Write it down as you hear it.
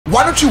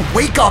Why don't you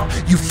wake up,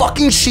 you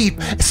fucking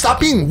sheep, stop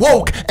being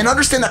woke, and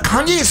understand that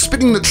Kanye is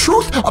spitting the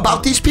truth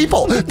about these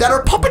people that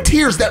are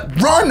puppeteers that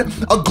run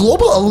a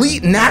global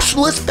elite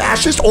nationalist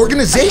fascist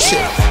organization.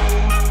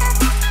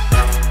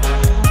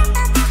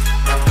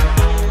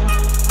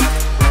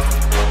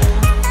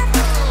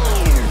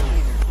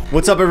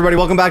 What's up, everybody?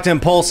 Welcome back to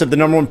Impulsive, the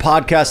 #1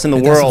 podcast in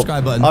the world.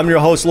 I'm your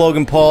host,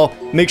 Logan Paul.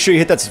 Make sure you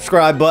hit that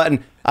subscribe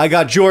button. I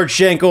got George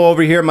Janko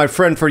over here, my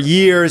friend for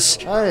years.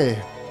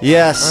 Hi.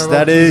 Yes,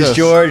 that is Jesus.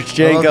 George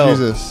Janko. I love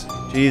Jesus.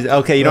 Jesus.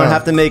 Okay, you don't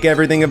have to make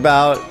everything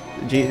about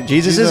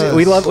Jesus.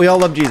 We all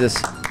love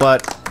Jesus,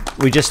 but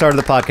we just started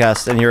the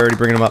podcast, and you're already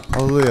bringing him up.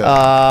 Hallelujah.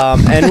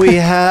 And we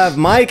have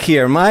Mike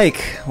here.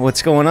 Mike,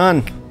 what's going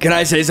on? Can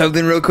I say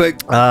something real quick?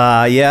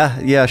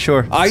 Yeah,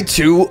 sure. I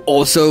too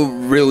also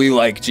really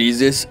like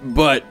Jesus,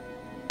 but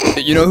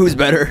you know who's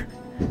better?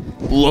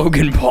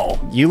 Logan Paul.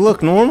 You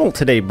look normal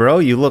today, bro.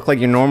 You look like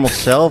your normal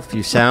self.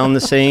 You sound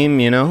the same,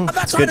 you know?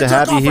 It's good to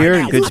have you here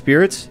in good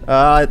spirits.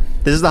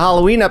 This is the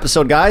Halloween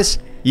episode, guys.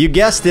 You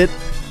guessed it.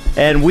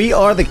 And we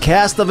are the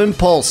cast of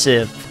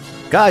Impulsive.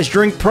 Guys,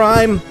 drink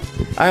Prime.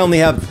 I only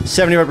have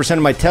 75%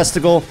 of my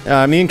testicle.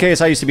 Me and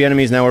KSI used to be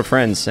enemies, now we're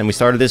friends. And we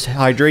started this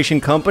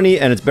hydration company,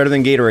 and it's better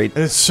than Gatorade.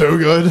 It's so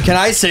good. Can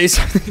I say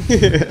something?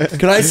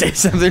 Can I say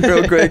something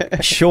real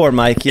quick? Sure,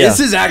 Mike, yeah. This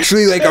is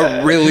actually like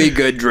a really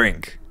good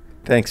drink.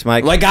 Thanks,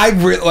 Mike. Like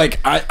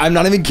I'm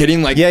not even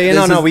kidding. Like,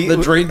 the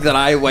drink that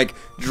I like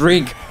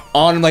drink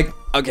on like.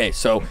 Okay,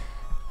 so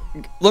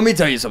let me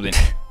tell you something.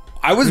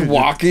 I was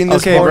walking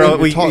this morning. Bro,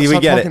 we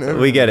get it.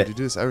 We get it. You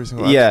do this every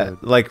single episode.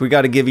 Like we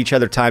got to give each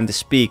other time to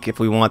speak if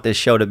we want this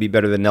show to be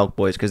better than Nelk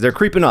Boys, because they're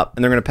creeping up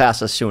and they're gonna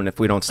pass us soon if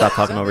we don't stop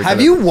talking over each other.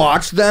 Have you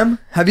watched them?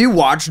 Have you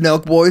watched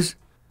Nelk Boys?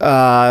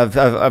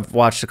 I've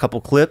watched a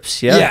couple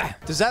clips. Yeah. Yeah.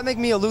 Does that make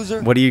me a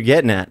loser? What are you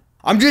getting at?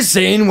 I'm just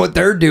saying what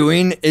they're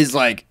doing is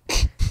like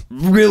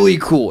really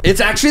cool.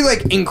 It's actually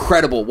like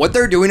incredible. What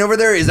they're doing over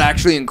there is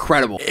actually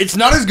incredible. It's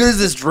not as good as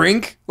this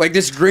drink. Like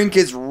this drink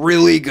is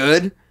really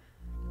good.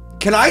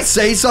 Can I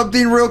say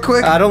something real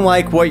quick? I don't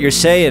like what you're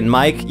saying,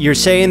 Mike. You're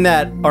saying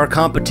that our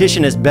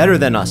competition is better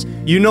than us.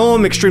 You know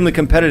I'm extremely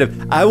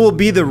competitive. I will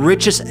be the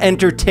richest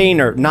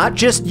entertainer, not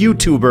just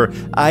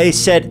YouTuber. I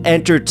said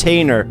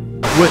entertainer.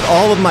 With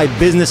all of my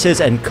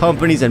businesses and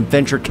companies and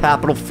venture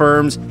capital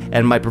firms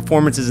and my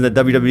performances in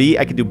the WWE,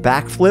 I can do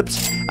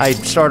backflips. I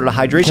started a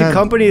hydration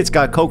company. It's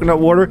got coconut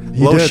water,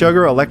 low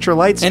sugar,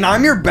 electrolytes. And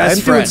I'm your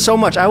best friend. I'm doing so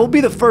much. I will be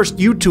the first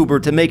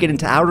YouTuber to make it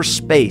into outer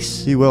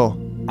space. He will.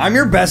 I'm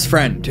your best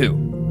friend, too.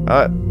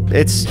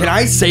 Can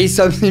I say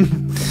something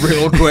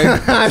real quick?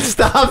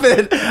 Stop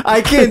it.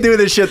 I can't do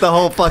this shit the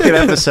whole fucking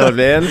episode,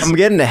 man. I'm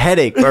getting a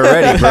headache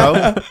already,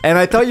 bro. And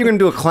I thought you were going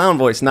to do a clown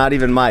voice, not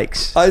even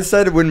Mike's. I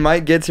said when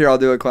Mike gets here, I'll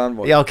do a clown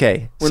voice. Yeah,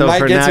 okay. When so Mike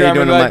for gets now, here,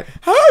 you're I'm doing a like,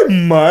 hi,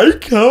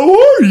 Mike. How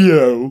are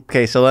you?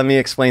 Okay, so let me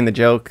explain the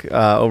joke,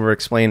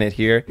 over-explain it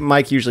here.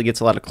 Mike usually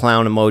gets a lot of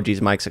clown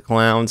emojis. Mike's a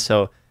clown,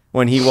 so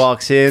when he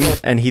walks in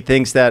and he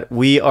thinks that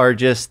we are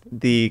just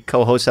the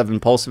co-hosts of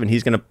Impulsive and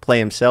he's going to play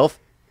himself,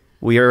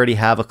 we already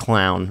have a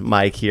clown,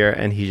 Mike, here,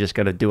 and he's just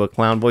gonna do a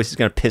clown voice. He's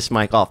gonna piss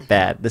Mike off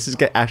bad. This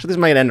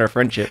might end our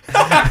friendship.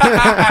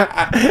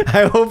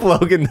 I hope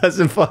Logan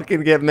doesn't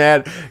fucking get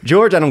mad.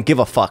 George, I don't give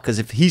a fuck, because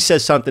if he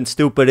says something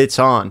stupid, it's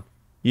on.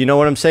 You know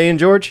what I'm saying,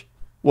 George?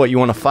 What, you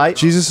want to fight?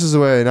 Jesus is the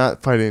way,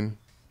 not fighting.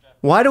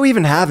 Why do we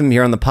even have him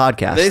here on the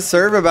podcast? They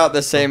serve about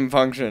the same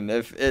function.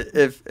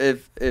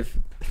 If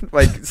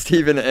like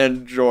Steven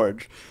and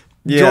George.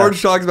 Yeah.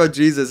 George talks about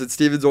Jesus, and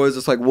Steven's always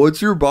just like,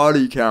 what's your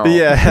body count?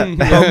 Yeah.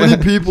 How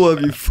many people have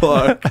you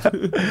fucked?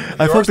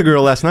 I fucked a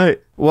girl last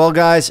night. Well,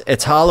 guys,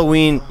 it's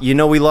Halloween. You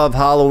know we love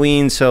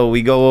Halloween, so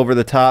we go over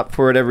the top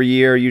for it every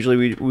year.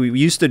 Usually we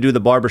used to do the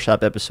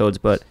barbershop episodes,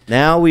 but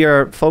now we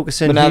are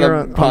focusing here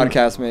on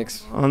podcast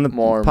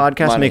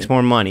makes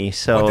more money.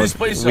 So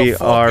we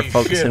are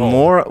focusing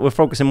more. We're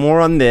focusing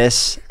more on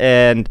this,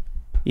 and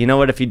you know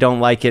what? If you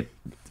don't like it,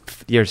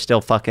 you're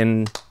still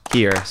fucking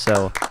here.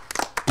 So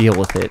deal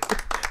with it.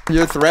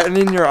 You're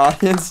threatening your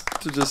audience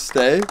to just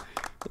stay?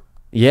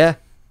 Yeah.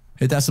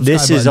 Hit that subscribe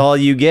This button. is all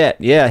you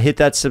get. Yeah, hit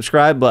that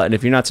subscribe button.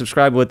 If you're not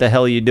subscribed, what the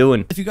hell are you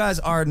doing? If you guys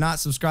are not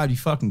subscribed, you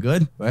fucking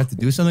good. We have to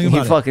do something about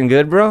You fucking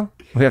good, bro?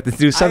 We have to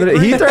do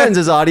something. He threatens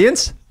his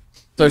audience.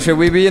 So should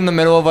we be in the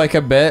middle of like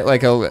a bit?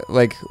 What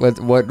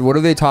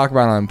do they talk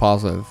about on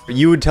Impulsive?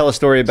 You would tell a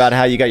story about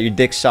how you got your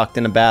dick sucked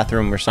in a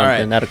bathroom or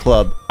something at a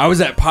club. I was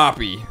at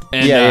Poppy.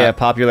 And, yeah,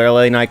 popular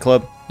LA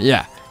nightclub.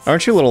 Yeah.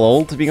 Aren't you a little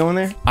old to be going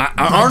there?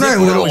 Aren't I a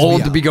little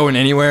old to be going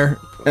anywhere?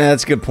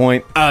 That's a good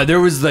point. There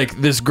was like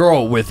this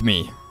girl with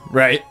me,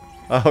 right?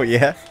 Oh,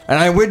 yeah? And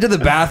I went to the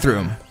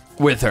bathroom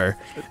with her,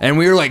 and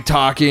we were like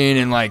talking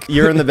and like...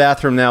 You're in the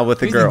bathroom now with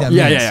the girl.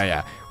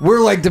 Yeah.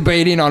 We're like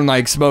debating on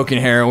like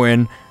smoking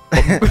heroin.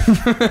 I'm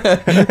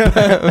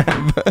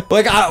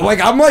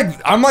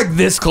like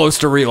this close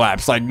to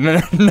relapse. Like, no,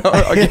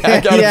 okay, I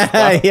gotta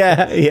stop.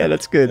 Yeah,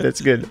 that's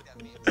good.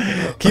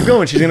 Keep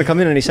going. She's gonna come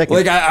in any second.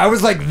 Like I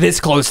was like this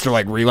close to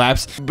like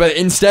relapse, but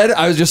instead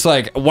I was just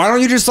like, why don't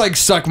you just like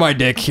suck my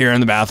dick here in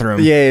the bathroom?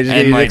 Yeah, just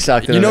get your like, dick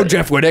sucked in you know it.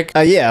 Jeff Whittick?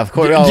 Yeah, of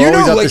course. Do Oh, you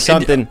always know up like to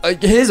something.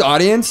 his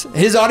audience?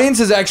 His audience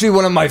is actually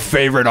one of my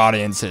favorite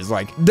audiences.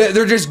 Like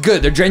they're just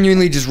good. They're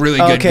genuinely just really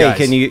good Okay, guys.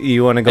 can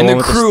you want to go And on the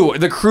with crew,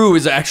 the crew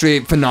is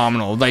actually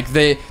phenomenal. Like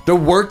the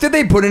work that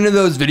they put into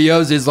those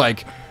videos is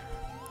like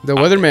The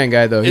weatherman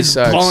guy though, he it's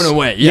sucks. blown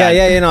away. Yeah,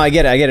 you know, I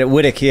get it.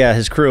 Whittick, yeah,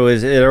 his crew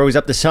they're always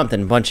up to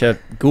something. Bunch of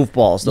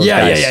goofballs. Those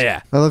guys.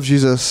 Yeah. I love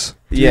Jesus.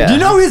 Yeah. Do you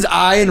know his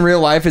eye in real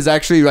life is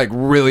actually like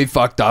really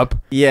fucked up?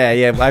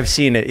 Yeah, I've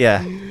seen it.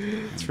 Yeah,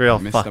 it's real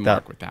Missed the fucked mark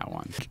up. with that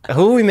one.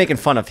 Who are we making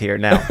fun of here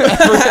now?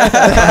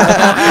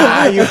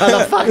 You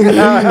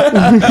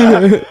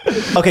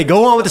motherfucker. Okay,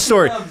 go on with the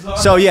story.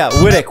 So yeah,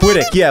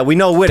 Whittick. Yeah, we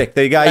know Whittick.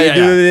 The guy you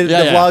do the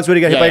vlogs with.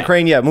 He got hit by a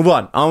crane. Yeah, move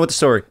on. On with the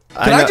story.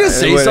 Can I just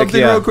say Whittick,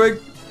 something yeah. real quick?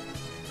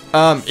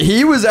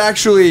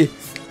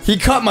 He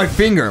cut my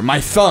finger,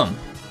 my thumb,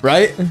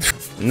 right?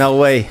 No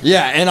way.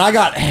 Yeah, and I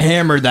got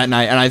hammered that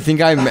night, and I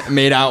think I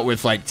made out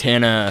with like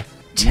Tana.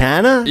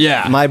 Tana?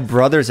 Yeah. My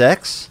brother's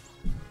ex?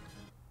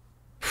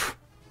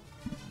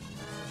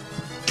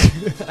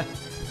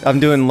 I'm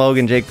doing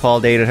Logan, Jake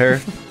Paul dated her.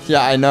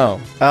 Yeah, I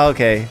know. Oh,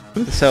 okay.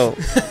 So,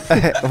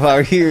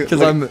 are you?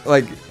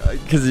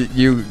 Because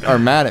you are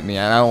mad at me,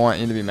 and I don't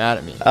want you to be mad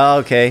at me. Oh,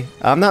 okay.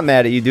 I'm not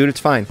mad at you, dude. It's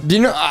fine. Do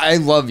you know I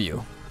love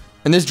you?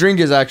 And this drink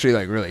is actually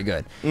like really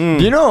good. Mm.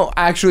 Do you know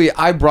actually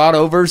I brought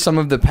over some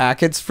of the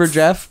packets for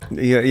Jeff?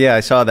 Yeah, I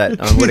saw that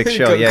on Whittick's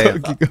show. Yeah.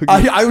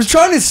 I was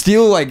trying to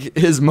steal like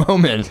his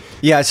moment.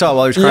 Yeah, I saw it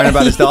while he was crying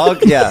about his dog.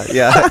 Yeah.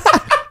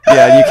 Yeah,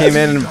 and you came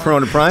in and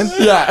Corona Prime.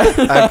 Yeah.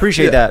 I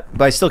appreciate that,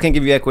 but I still can't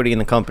give you equity in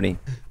the company.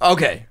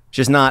 Okay.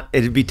 Just not.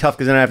 It'd be tough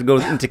because then I have to go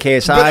into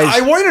KSI's. But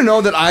I want you to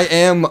know that I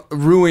am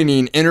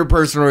ruining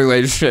interpersonal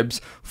relationships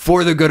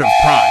for the good of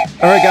Prime.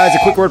 All right, guys, a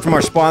quick word from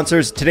our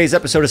sponsors. Today's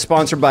episode is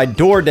sponsored by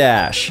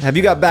DoorDash. Have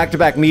you got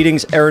back-to-back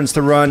meetings, errands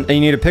to run, and you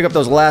need to pick up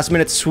those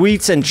last-minute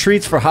sweets and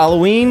treats for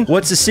Halloween?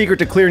 What's the secret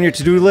to clearing your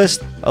to-do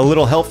list? A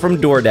little help from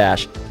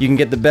DoorDash. You can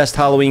get the best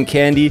Halloween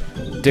candy,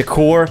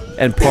 decor,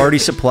 and party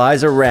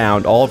supplies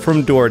around, all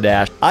from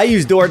DoorDash. I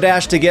use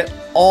DoorDash to get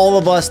all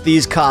of us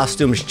these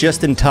costumes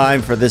just in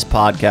time for this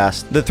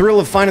podcast. The thrill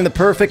of finding the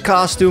perfect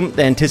costume,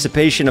 the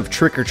anticipation of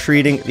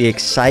trick-or-treating, the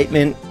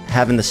excitement,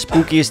 having the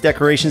spookiest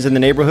decorations in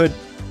the neighborhood.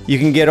 You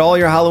can get all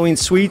your Halloween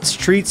sweets,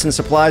 treats, and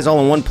supplies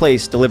all in one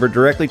place, delivered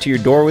directly to your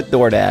door with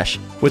DoorDash.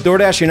 With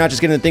DoorDash, you're not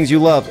just getting the things you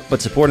love,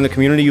 but supporting the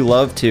community you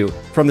love too.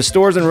 From the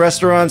stores and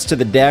restaurants to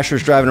the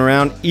Dashers driving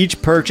around,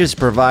 each purchase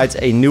provides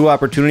a new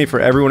opportunity for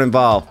everyone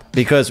involved.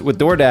 Because with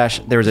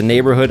DoorDash, there's a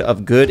neighborhood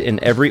of good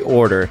in every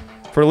order.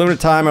 For a limited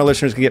time, our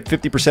listeners can get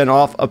 50%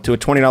 off up to a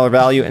 $20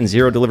 value and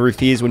 0 delivery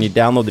fees when you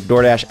download the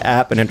DoorDash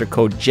app and enter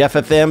code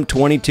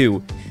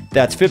JeffFM22.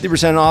 That's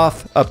 50%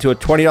 off up to a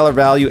 $20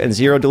 value and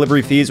 0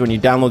 delivery fees when you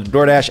download the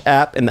DoorDash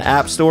app in the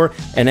App Store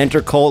and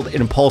enter code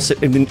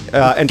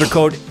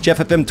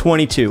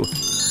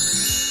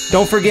JeffFM22.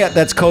 Don't forget,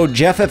 that's code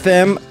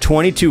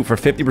JeffFM22 for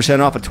 50%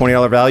 off a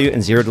 $20 value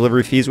and 0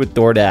 delivery fees with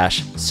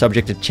DoorDash.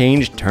 Subject to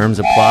change, terms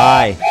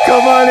apply.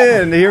 Come on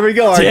in. Here we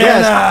go. Our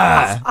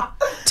guest.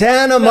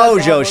 Tana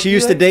Mojo. She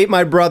used to date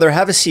my brother.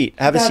 Have a seat.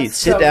 Have a seat.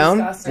 Sit down.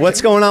 Disgusting.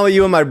 What's going on with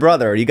you and my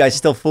brother? Are you guys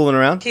still fooling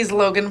around? He's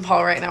Logan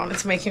Paul right now, and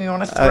it's making me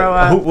want to throw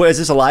up. Is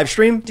this a live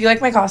stream? Do you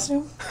like my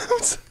costume?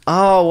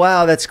 Oh,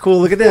 wow. That's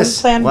cool. Look at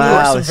this. Plan B.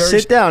 Wow.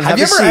 Sit down. Have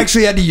you a ever seat.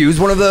 actually had to use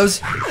one of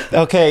those?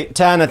 Okay,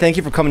 Tana, thank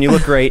you for coming. You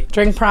look great.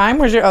 Drink Prime?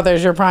 Where's your? Oh,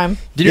 there's your Prime.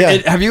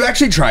 Have you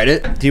actually tried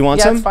it? Do you want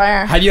Yeah, some? it's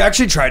fire. Have you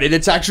actually tried it?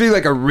 It's actually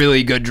like a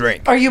really good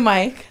drink. Are you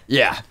Mike?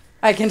 Yeah.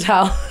 I can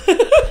tell.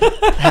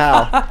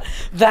 How?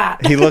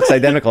 That. He looks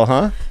identical,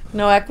 huh?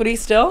 No equity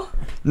still?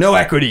 No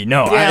equity.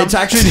 No. Damn. It's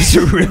actually just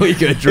a really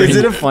good drink. Is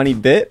it a funny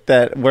bit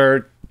that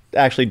we're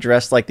actually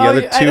dressed like the Oh,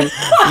 other two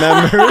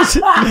members?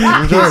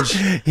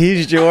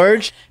 He's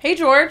George. Hey,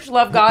 George.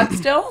 Love God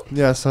still?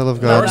 Yes, I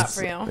love Love God. that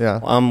for you. Yeah.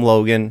 I'm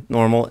Logan,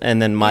 normal,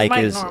 and then Mike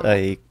Mike, is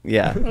normal.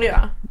 yeah.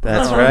 Yeah.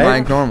 That's Oh, right.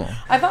 Mike normal.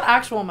 I thought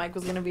actual Mike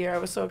was going to be here. I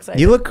was so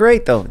excited. You look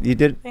great though. You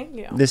did. Thank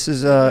you. This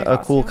is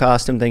a cool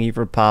costume. Thank you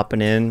for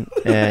popping in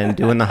and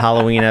doing the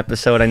Halloween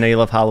episode. I know you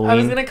love I was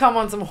Halloween. going to come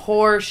on some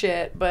horror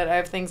shit, but I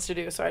have things to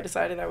do, so I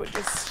decided I would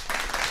just...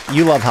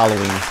 You love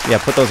Halloween. Yeah,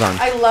 put those on.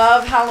 I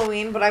love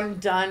Halloween, but I'm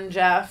done,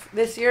 Jeff.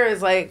 This year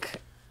is like...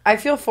 I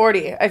feel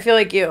 40. I feel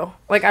like you.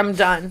 Like, I'm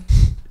done.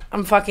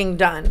 I'm fucking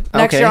done.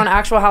 Next Okay. year on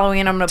actual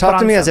Halloween, I'm going to put on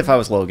Talk to me as some- if I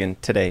was Logan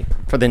today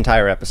for the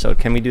entire episode.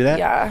 Can we do that?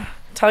 Yeah.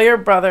 Tell your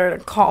brother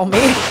to call me.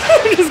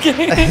 I'm just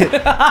kidding.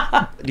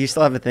 Do you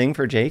still have a thing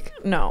for Jake?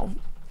 No.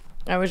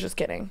 I was just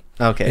kidding.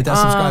 Okay. Hit that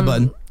subscribe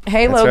button.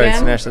 Hey, That's Logan. right.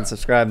 Smash that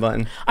subscribe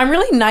button. I'm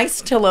really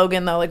nice to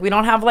Logan, though. Like, we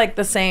don't have, like,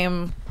 the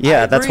same...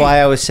 Yeah, I that's agree. why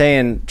I was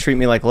saying treat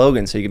me like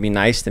Logan so you could be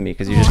nice to me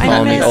because you just I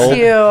call me miss old.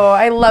 you.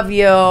 I love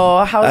you.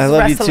 How's I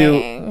love wrestling?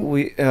 you too.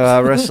 We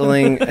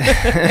wrestling.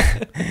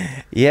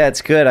 Yeah,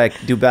 it's good. I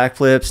do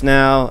backflips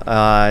now.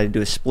 I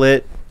do a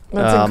split.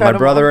 That's My incredible.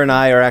 brother and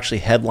I are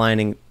actually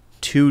headlining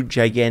 2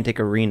 gigantic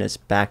arenas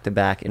back to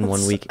back in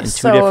 1 week in 2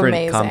 so different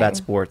amazing. combat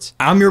sports.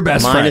 I'm your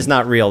best Mine friend. is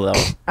not real though.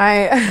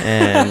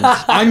 And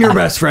I'm your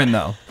best friend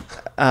though.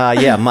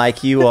 yeah,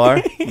 Mike, you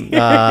are.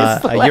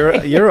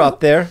 You're up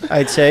there,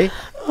 I'd say.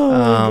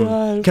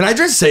 Can I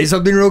just say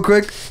something real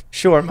quick?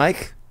 Sure,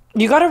 Mike.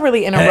 You got to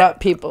really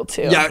interrupt people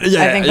too. Yeah. I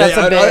think that's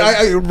a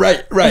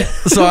big. Right.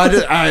 So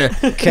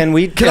Can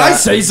I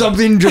say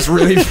something just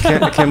really?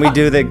 Can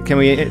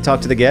we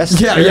talk to the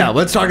guest? Yeah.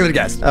 Let's talk to the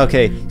guest.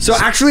 Okay. So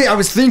actually, I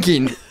was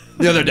thinking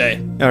the other day,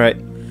 All right.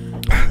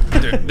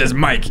 dude, this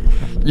mic,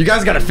 you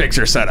guys got to fix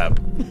your setup.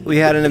 We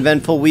had an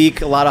eventful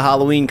week. A lot of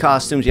Halloween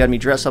costumes. You had me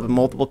dress up in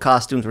multiple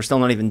costumes. We're still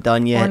not even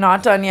done yet. We're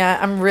not done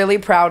yet. I'm really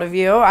proud of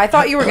you. I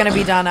thought you were gonna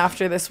be done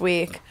after this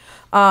week.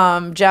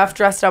 Jeff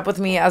dressed up with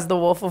me as the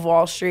Wolf of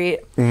Wall Street.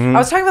 I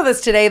was talking about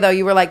this today though.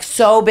 You were like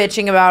so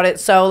bitching about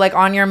it, so like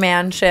on your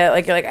man shit.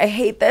 Like you're like, I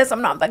hate this.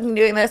 I'm not fucking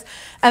doing this.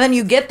 And then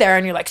you get there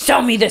and you're like,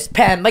 show me this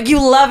pen. Like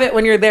you love it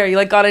when you're there. You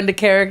like got into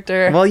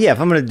character. Well, yeah. If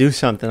I'm gonna do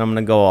something, I'm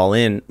gonna go all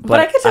in. but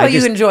I could tell you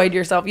just- enjoyed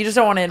yourself. You just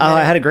don't want to admit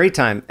I it. had a great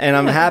time, and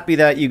I'm happy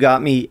that you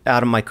got me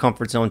out of my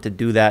comfort zone to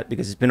do that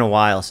because it's been a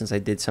while since I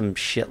did some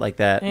shit like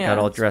that. Yeah, Got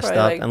all it's dressed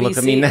probably up, like and look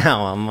at me BC.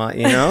 now. I'm,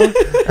 you know.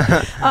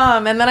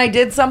 And then I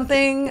did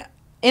something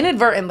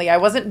inadvertently. I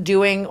wasn't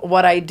doing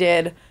what I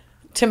did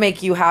to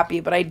make you happy,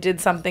 but I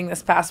did something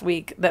this past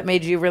week that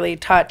made you really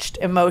touched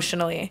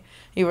emotionally.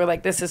 You were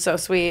like, this is so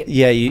sweet.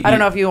 Yeah. I don't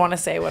know if you want to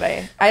say what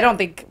I don't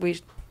think we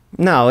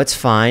No, it's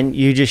fine.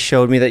 You just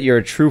showed me that you're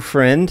a true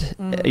friend.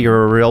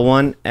 You're a real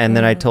one. And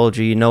then I told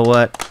you, you know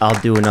what? I'll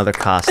do another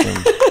costume.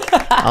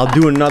 I'll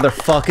do another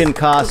fucking So he's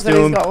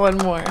costume. got one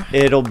more.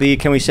 It'll be,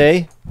 can we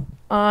say?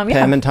 Yeah.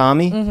 Pam and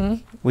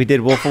Tommy. We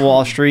did Wolf of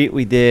Wall Street.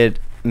 We did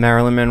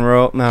Marilyn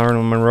Monroe,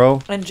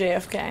 And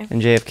JFK.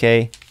 and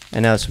JFK.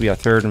 And now this will be our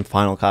third and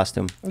final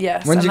costume.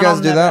 Yes. When did and you then guys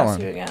I'll do never that ask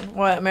one? you again.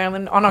 What,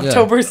 Marilyn? On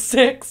October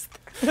 6th.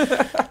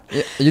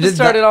 Yeah, you did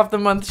Started that. off the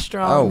month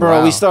strong. Oh, Bro,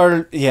 wow. we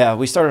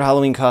started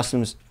Halloween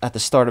costumes at the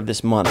start of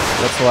this month.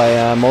 That's why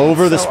I'm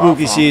over the So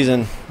spooky awful.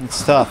 season.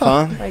 It's tough,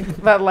 huh? Like,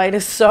 that light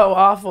is so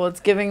awful. It's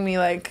giving me,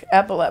 like,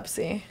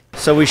 epilepsy.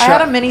 So we I had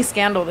shot. a mini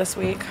scandal this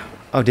week.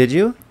 Oh, did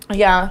you?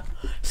 Yeah.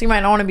 So you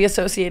might not want to be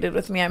associated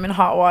with me. I'm in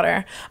hot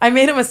water. I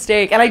made a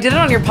mistake. And I did it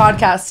on your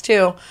podcast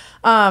too.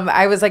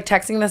 I was like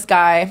texting this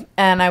guy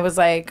and I was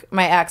like,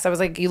 my ex, I was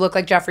like, you look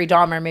like Jeffrey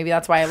Dahmer. Maybe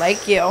that's why I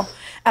like you.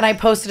 And I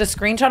posted a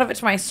screenshot of it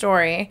to my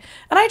story.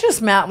 And I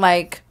just meant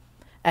like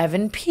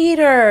Evan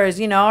Peters,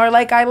 you know, or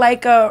like I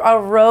like a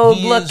rogue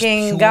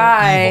looking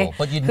guy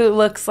who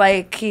looks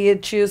like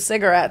he'd choose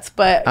cigarettes.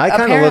 But I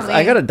kind of apparently, look.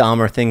 I got a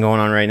Dahmer thing going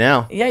on right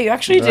now. Yeah, you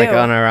actually do. Like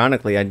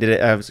unironically, I did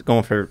it. I was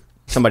going for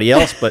somebody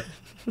else, but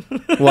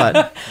what?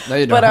 No,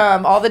 you don't.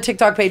 But all the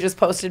TikTok pages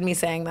posted me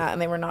saying that, and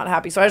they were not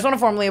happy. So I just want to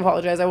formally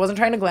apologize. I wasn't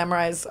trying to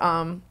glamorize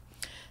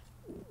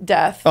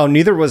death. Oh,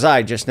 neither was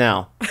I just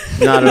now.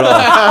 Not at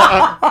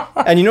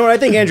all. And you know what? I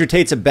think Andrew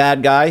Tate's a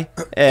bad guy,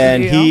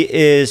 and he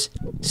is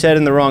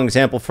setting the wrong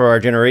example for our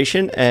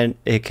generation, and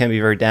it can be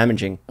very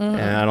damaging. And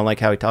I don't like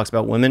how he talks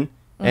about women.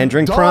 And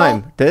drink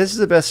Prime. This is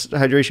the best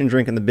hydration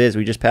drink in the biz.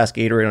 We just passed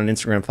Gatorade on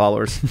Instagram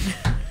followers.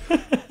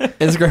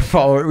 Instagram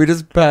follower. We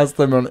just passed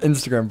them on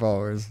Instagram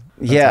followers.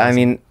 Yeah, I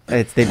mean,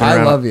 they've been I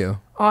around. love you.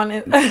 On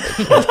it. Yeah,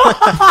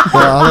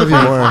 I love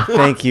you more.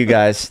 Thank you,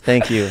 guys.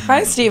 Thank you.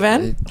 Hi,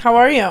 Steven. How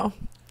are you?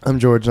 I'm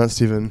George, not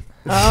Steven.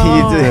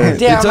 Oh, did.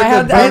 damn! took I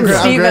had the bumper. I'm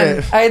Steven.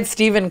 great. I had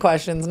Steven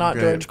questions, not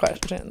Great. George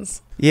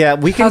questions. Yeah,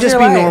 we can How's just your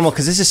be life? normal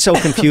because this is so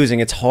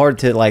confusing. It's hard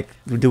to like.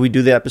 Do we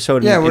do the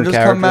episode? Yeah, in, we'll in just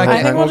character? come back.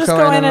 I think we'll just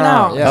go in and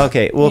out. Yeah.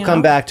 Okay, we'll You come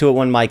know? back to it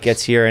when Mike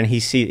gets here and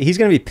he's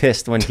gonna be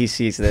pissed when he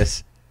sees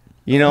this.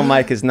 You know,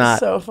 Mike is not.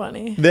 So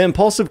funny. The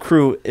impulsive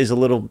crew is a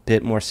little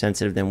bit more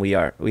sensitive than we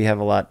are. We have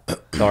a lot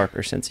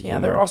darker sense of Yeah,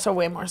 humor. they're also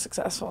way more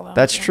successful though.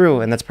 That's Yeah. true,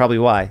 and that's probably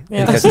why.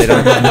 Yeah. Because they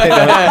don't,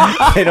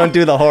 they don't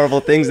do the horrible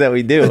things that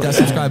we do. Hit that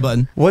subscribe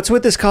button. What's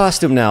with this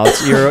costume now?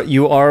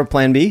 You are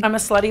Plan B. I'm a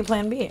slutty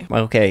Plan B.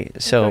 Okay,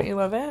 so Don't you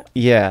love it?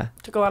 yeah.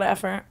 Took a lot of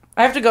effort.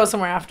 I have to go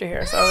somewhere after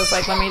here, so I was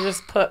like, let me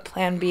just put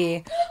Plan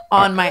B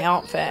on my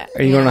outfit.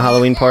 Are you going to a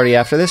Halloween party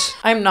after this?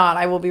 I'm not.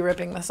 I will be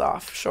ripping this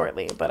off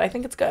shortly, but I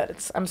think it's good.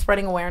 I'm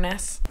spreading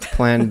awareness.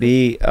 Plan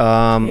B.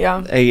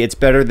 Yeah. Hey, it's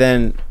better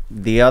than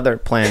the other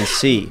Plan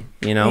C.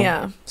 You know.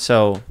 Yeah.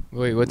 So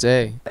Wait, what's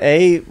A?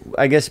 A,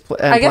 I guess.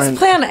 I guess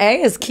Plan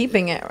A is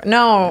keeping it.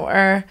 No,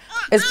 or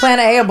is Plan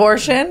A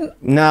abortion?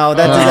 No,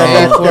 that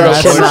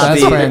that's should not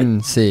be.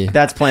 Plan C.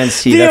 That's Plan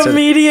C. The That's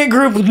immediate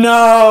group,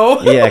 no.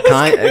 yeah,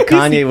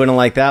 Kanye wouldn't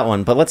like that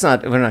one. But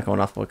we're not going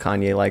off what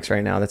Kanye likes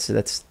right now. Let's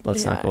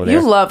not go there.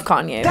 You love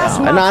Kanye,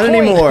 though. Not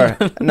anymore.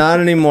 Not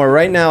anymore.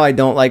 Right now, I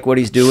don't like what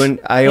he's doing.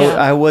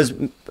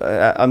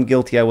 I'm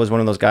guilty. I was one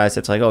of those guys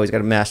that's like, oh, he's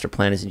got a master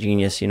plan. He's a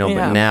genius, you know.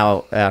 Yeah. But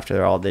now,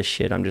 after all this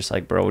shit, I'm just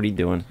like, bro, what are you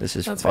doing? This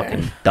is That's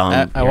fucking fair.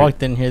 dumb. I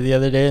walked in here the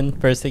other day, and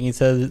first thing he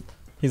says,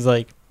 he's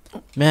like,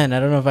 "Man, I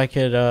don't know if I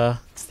could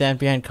stand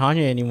behind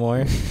Kanye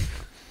anymore."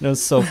 No,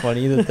 it's so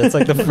funny that's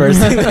like the first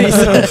thing that he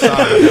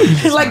said.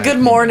 He's like, good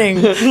morning.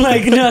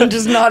 Like, no,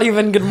 just not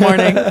even good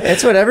morning.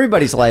 It's what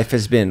everybody's life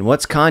has been.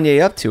 What's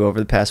Kanye up to over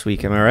the past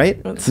week? Am I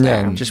right? That's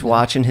fair. Just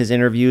watching his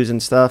interviews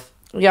and stuff.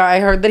 Yeah, I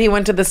heard that he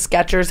went to the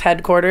Skechers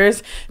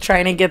headquarters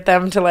trying to get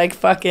them to like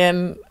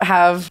fucking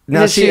have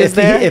his shoes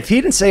there. If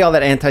he didn't say all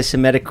that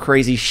anti-Semitic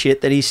crazy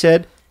shit that he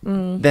said,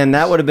 then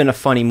that would have been a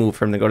funny move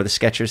for him to go to the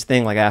Skechers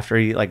thing, like after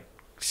he like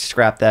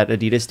scrapped that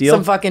Adidas deal.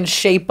 Some fucking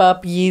shape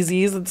up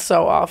Yeezys. It's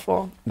so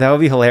awful. That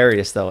would be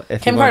hilarious though.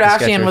 If Kim he went to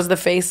Kardashian Skechers. was the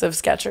face of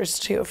Skechers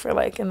too for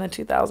like in the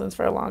 2000s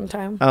for a long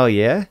time. Oh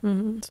yeah.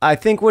 I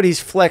think what he's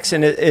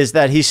flexing is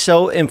that he's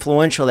so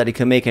influential that he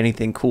can make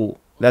anything cool.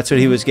 That's what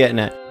he was getting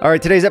at. All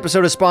right, today's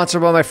episode is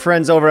sponsored by my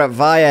friends over at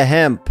Via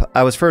Hemp.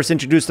 I was first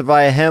introduced to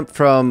Via Hemp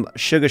from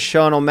Sugar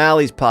Sean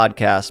O'Malley's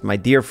podcast, my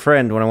dear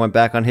friend, when I went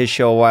back on his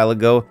show a while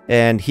ago.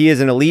 And he is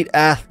an elite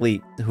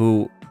athlete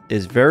who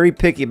is very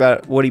picky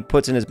about what he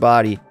puts in his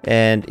body.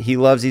 And he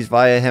loves these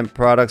Via Hemp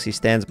products. He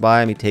stands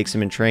by them. He takes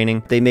them in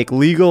training. They make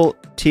legal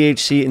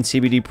THC and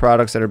CBD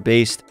products that are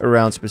based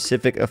around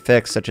specific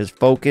effects such as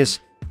focus,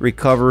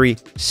 recovery,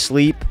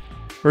 sleep,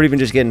 or even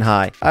just getting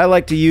high. I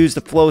like to use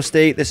the Flow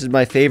State. This is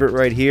my favorite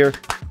right here.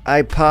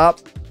 I pop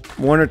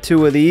one or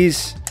two of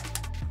these.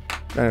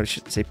 I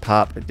shouldn't say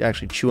pop, I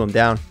actually chew them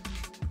down.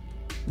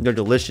 They're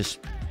delicious.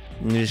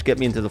 And they just get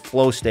me into the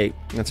flow state.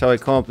 That's how I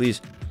come up with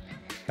these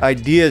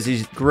ideas,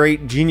 these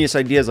great genius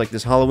ideas like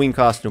this Halloween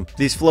costume.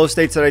 These flow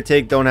states that I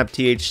take don't have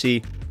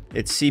THC.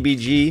 It's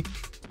CBG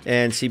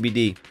and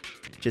CBD.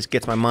 It just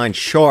gets my mind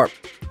sharp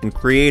and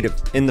creative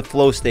in the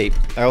flow state.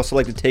 I also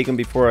like to take them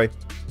before I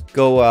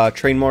go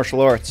train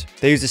martial arts.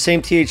 They use the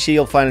same THC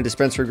you'll find in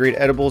dispensary grade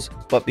edibles,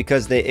 but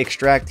because they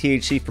extract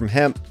THC from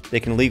hemp, they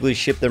can legally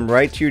ship them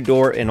right to your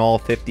door in all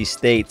 50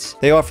 states.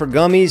 They offer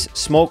gummies,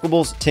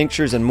 smokables,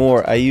 tinctures, and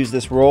more. I use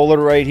this roller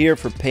right here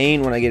for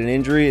pain when I get an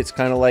injury. It's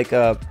kind of like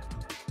a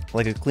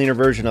cleaner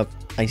version of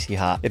Icy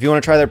Hot. If you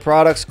want to try their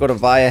products, go to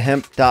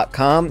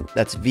viahemp.com.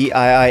 That's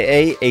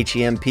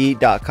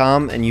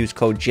VIIAHEMP.com and use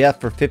code Jeff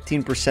for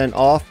 15%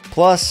 off.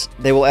 Plus,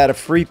 they will add a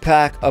free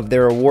pack of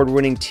their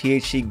award-winning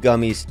THC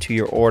gummies to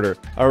your order.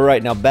 All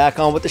right, now back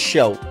on with the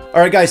show. All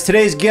right, guys,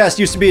 today's guest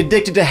used to be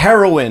addicted to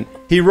heroin.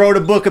 He wrote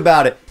a book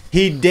about it.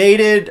 He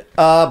dated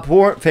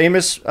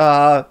famous.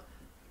 Come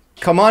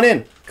on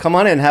in. Come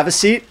on in. Have a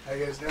seat. How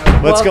you guys doing?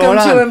 What's going on?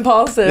 Welcome to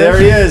Impulsive. There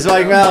he is,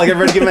 Mike Malik.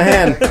 Everybody give him a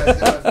hand.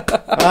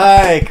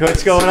 Hi,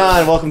 what's going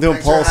on? Welcome to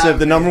Impulsive,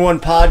 the #1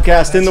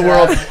 podcast in the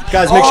world.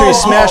 Guys, make sure you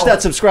smash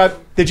that subscribe.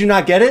 Did you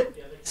not get it?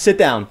 Sit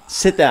down.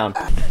 Sit down.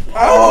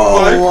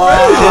 Oh,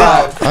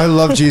 wow. I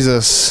love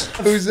Jesus.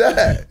 Who's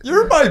that?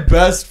 You're my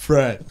best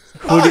friend.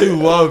 I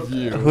love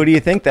you. Who do you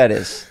think that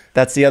is?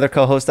 That's the other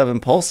co-host of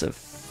Impulsive.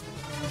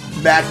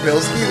 Mac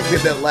Bilski, the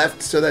kid that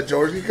left so that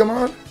George could come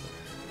on?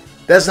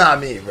 That's not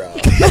me, bro.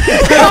 You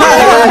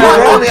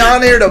brought me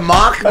on here to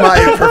mock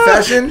my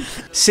profession.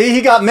 See,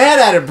 he got mad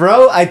at it,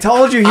 bro. I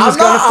told you he was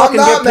going to fucking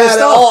I'm get not mad pissed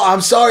at off. all. I'm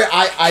sorry.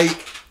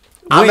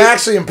 I'm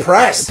actually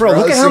impressed. Bro, look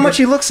at This how is- much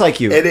he looks like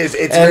you. It is.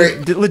 It's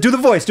And very. do the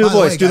voice. Do the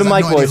voice. Do the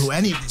mic voice.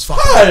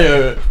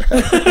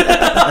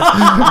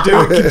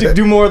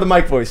 Do more of the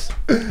mic voice.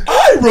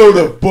 I wrote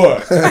a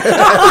book.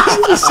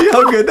 See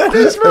how good that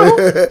is,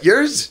 bro?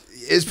 Yours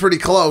is pretty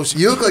close.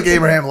 You look like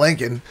Abraham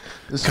Lincoln.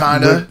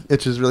 Kinda.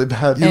 Itches really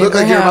bad. You look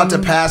like you're about to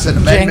Abraham pass an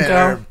amendment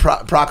Janko.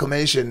 or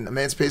proclamation,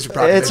 emancipation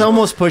proclamation. It's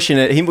almost pushing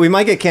it. We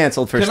might get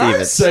canceled for Can I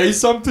Stevens. say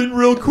something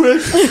real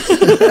quick?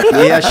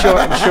 Yeah,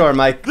 sure,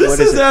 Mike. This What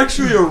is it?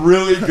 actually a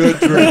really good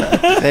drink.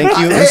 Thank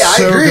you. Hey, I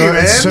so agree, good.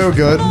 man. It's so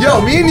good.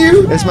 Yo, me and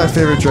you. It's my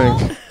favorite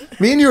drink.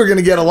 Me and you are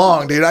gonna get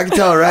along, dude. I can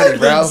tell already,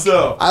 bro. think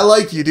so. I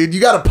like you, dude.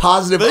 You got a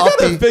positive, They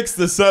gotta upbeat. fix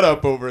the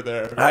setup over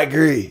there. I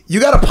agree. You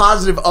got a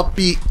positive,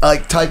 upbeat,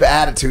 like type of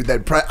attitude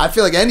that I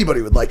feel like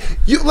anybody would like.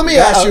 You. Let me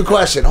ask you a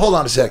question. Hold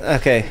on a second.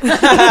 Okay.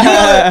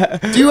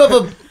 Do you have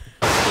a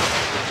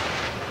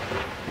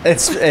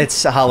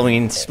It's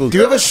Halloween spook. Do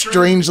you have a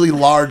strangely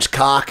large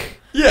cock?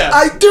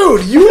 Yeah.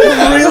 Dude, you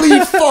really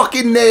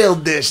fucking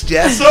nailed this,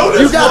 Jeff. So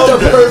does You got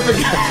Logan. the perfect.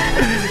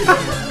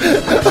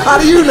 How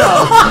do you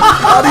know?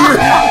 How do you?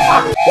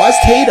 Why's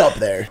Tate up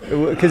there?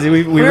 Because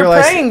we We were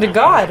realized praying to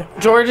God.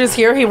 George is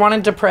here. He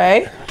wanted to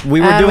pray. we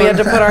were and doing. we had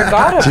to put our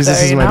God up Jesus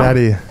there, is you my know?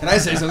 daddy. Can I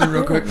say something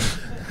real quick?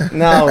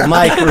 No,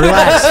 Mike,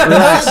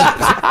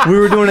 relax. We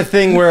were doing a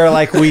thing where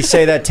like we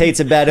say that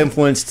Tate's a bad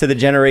influence to the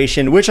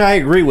generation, which I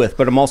agree with,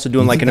 but I'm also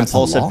doing like an think that's the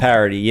impulsive law?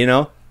 parody, you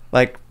know?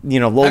 Like, you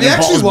know, Have Logan you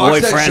actually Paul's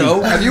watched that boyfriend.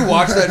 show? Have you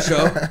watched that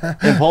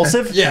show?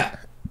 Impulsive? Yeah.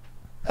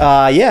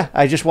 Yeah,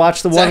 I just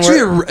watched the It's one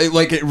actually where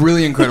a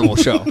really incredible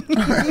show.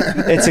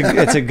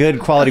 it's a good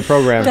quality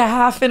program. The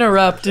half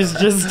interrupt is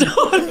just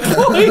on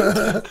point.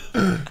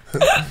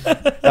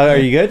 Are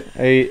you good?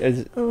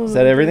 Is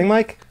that everything,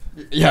 Mike?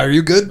 Yeah, are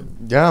you good?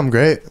 Yeah, I'm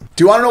great.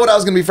 Do you want to know what I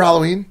was gonna be for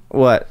Halloween?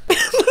 What?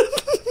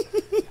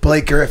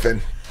 Blake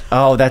Griffin.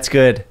 Oh, that's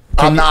good.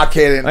 I'm not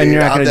kidding, And dude.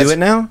 you're not going to do it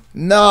now?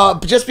 No,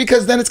 just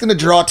because then it's going to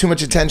draw too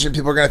much attention.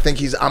 People are going to think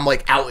I'm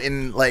like out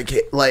in like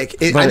it. I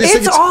just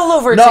think It's all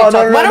over TikTok.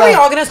 When are we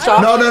all gonna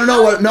stop?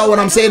 No. What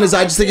I'm saying is,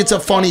 I just think it's a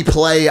funny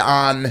play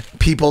on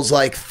people's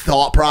like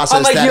thought process.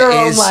 On, like, that your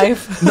own is-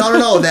 life.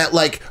 No. That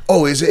like,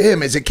 oh, is it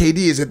him? Is it KD?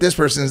 Is it this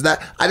person? Is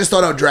that? I just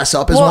thought I would dress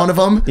up as one of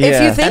them. If you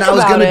Yeah. think And I was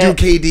about gonna do it,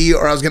 KD,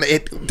 or I was gonna.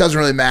 It doesn't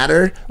really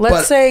matter. let's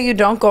but say you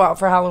don't go out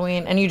for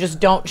Halloween and you just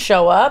don't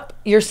show up.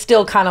 You're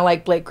still kind of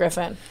like Blake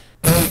Griffin.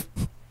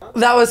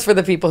 That was for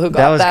the people who got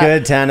That was that.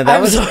 good, Tana.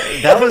 I'm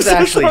sorry. That was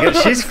actually good.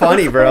 She's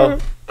funny, bro.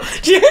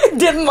 She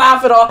didn't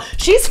laugh at all.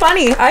 She's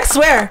funny, I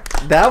swear.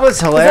 That was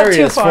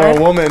hilarious for far?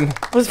 a woman.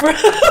 Was for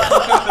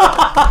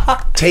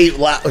Tate I'm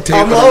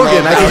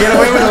Logan. I can get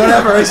away with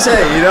whatever I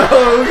say. You know,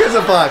 who gives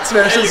a fuck?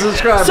 Smash the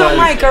subscribe So button.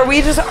 Mike, are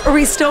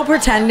we still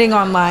pretending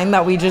online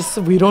that we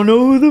don't know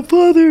who the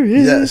father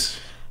is? Yes.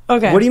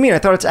 Okay. What do you mean? I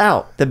thought it's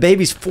out. The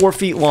baby's 4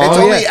 feet long. It's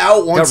only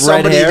out once Got red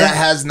somebody hair. that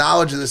has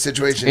knowledge of the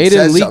situation Aiden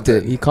says leaked something.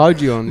 it. He called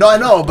you on. No, I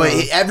know, but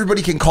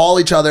everybody can call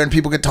each other and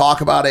people can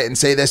talk about it and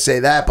say this, say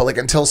that. But like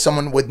until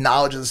someone with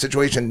knowledge of the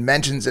situation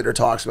mentions it or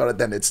talks about it,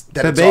 then it's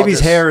The it's all baby's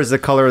just- hair is the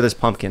color of this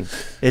pumpkin.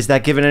 Is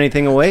that giving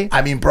anything away?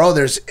 I mean, bro,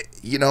 there's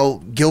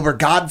Gilbert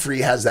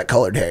Godfrey has that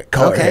colored hair.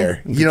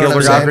 hair. You know Gilbert what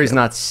I'm saying? Godfrey's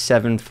not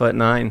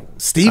 7'9".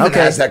 Steven Okay.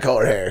 has that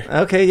colored hair.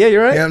 Okay, yeah,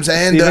 you're right. You know what I'm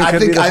saying? Steven I could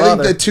be think the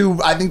father.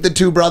 the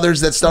two brothers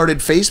that started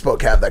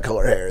Facebook have that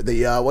colored hair.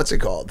 The what's it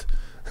called?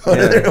 What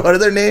are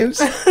their names?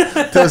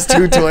 Those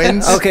two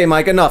twins. Okay,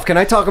 Mike, enough. Can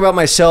I talk about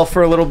myself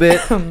for a little bit?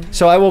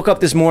 So I woke up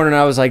this morning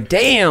and I was like,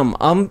 damn,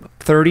 I'm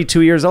 32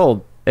 years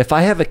old. If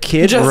I have a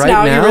kid Just right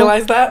now now, you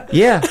realize that?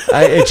 yeah,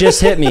 it just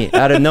hit me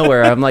out of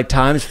nowhere. I'm like,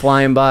 time's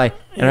flying by.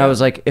 And I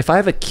was like, if I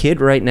have a kid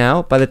right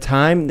now, by the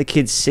time the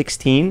kid's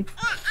 16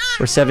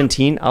 or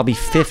 17, I'll be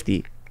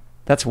 50.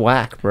 That's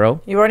whack, bro.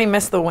 You already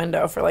missed the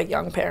window for like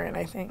young parent,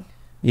 I think.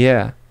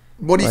 Yeah.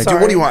 What do you do?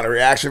 What do you want? A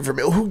reaction from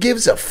me? Who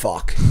gives a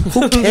fuck?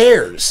 Who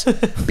cares?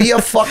 Be a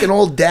fucking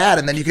old dad,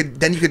 and then you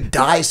could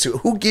die soon.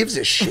 Who gives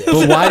a shit?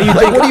 But why do you like?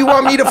 think? What do you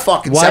want me to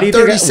fucking? Why do you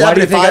I'm think I- 37. why do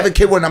you If think I have I- a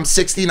kid when I'm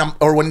 16,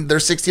 or when they're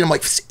 16, I'm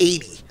like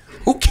 80.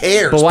 Who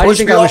cares? But why do you Push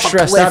think me I was off a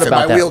stressed cliff out in about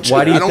my that? wheelchair.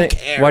 Why do you I don't think?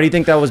 care. Why do you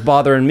think that was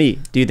bothering me?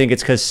 Do you think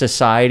it's because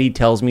society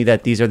tells me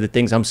that these are the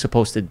things I'm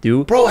supposed to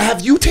do? Bro, have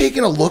you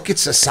taken a look at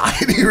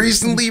society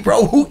recently,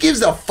 bro? Who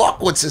gives a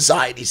fuck what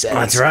society says?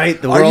 That's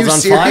right. The Are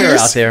world's you on fire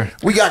serious? out there.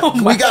 We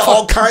got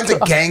all kinds of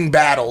gang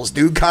battles,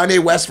 dude. Kanye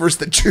West versus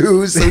the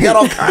Jews. We got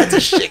all kinds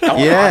of shit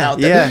going on out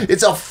there. Yeah.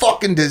 It's a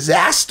fucking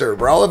disaster,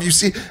 bro. Have you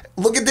seen?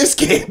 Look at this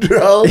kid,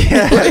 bro.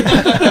 Like,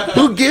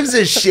 who gives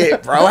a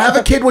shit, bro? Have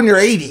a kid when you're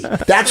 80.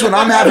 That's when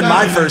I'm having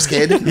my first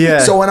kid. Yeah.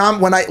 So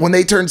when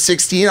they turn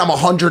 16, I'm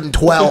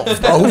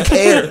 112, bro. Who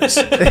cares?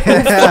 Who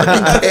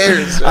fucking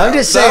cares? Bro? I'm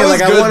just saying,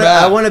 was like, good, I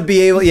Matt. want to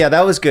be able. Yeah,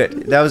 that was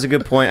good. That was a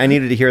good point. I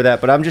needed to hear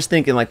that, but I'm just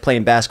thinking, like,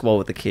 playing basketball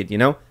with the kid. You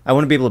know, I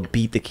want to be able to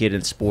beat the kid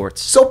in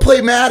sports. So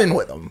play Madden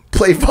with him.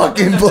 Play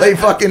fucking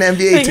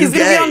NBA 2K. He's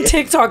gonna be on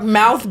TikTok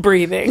mouth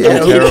breathing. Yeah,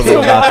 terrible. So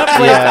wanna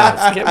play Yeah.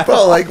 basketball.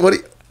 Bro, like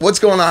what's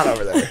going on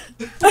over there?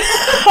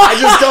 I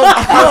just don't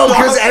know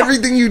because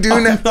everything you do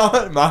now. I'm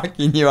not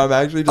mocking you. I'm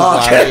actually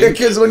just Okay, laughing.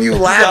 because when you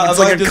laugh, it's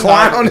I'm like a just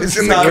clown laughing. is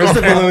in the Where's the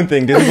corner. balloon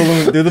thing? Do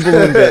the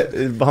balloon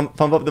bit.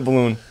 Pump up the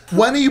balloon.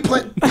 When are you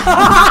playing?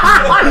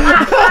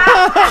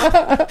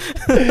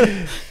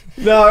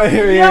 No,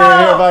 here,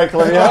 bye,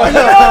 Clay.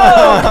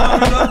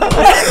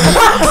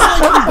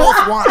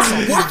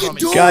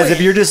 Guys,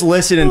 if you're just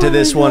listening to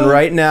this one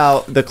right now,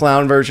 the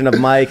clown version of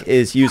Mike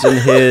is using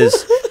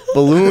his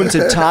balloon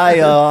to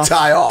tie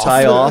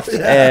off,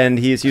 and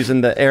he's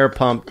using the air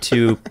pump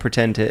to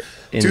pretend to.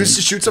 Dude,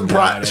 shoot some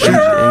prime.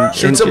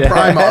 Shoot some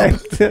prime up.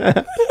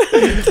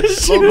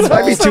 This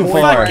might be too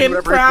far.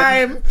 Fucking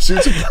prime.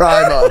 Shoot some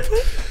prime up.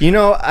 You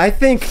know, I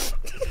think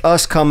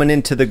us coming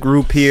into the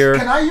group here.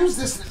 Can I use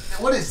this?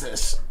 What is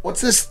this? What's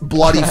this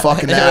bloody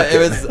fucking It napkin?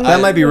 was.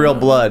 That might be real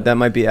blood. That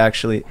might be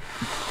actually.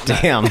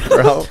 Damn,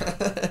 bro.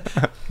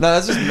 No,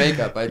 that's just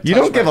makeup. You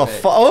don't give a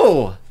fuck.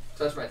 Oh,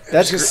 that's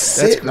just that's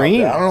sitting up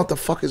green. there. I don't know what the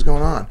fuck is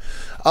going on.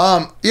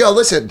 Yo,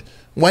 listen.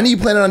 When are you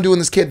planning on doing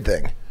this kid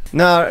thing?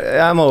 No,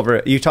 I'm over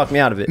it. You talked me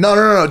out of it. No,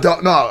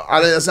 don't, no.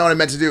 That's not what I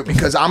meant to do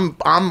because I'm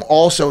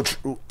also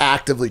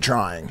actively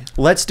trying.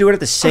 Let's do it at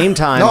the same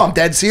time. No, I'm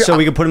dead serious. So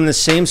we can put them in the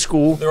same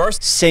school,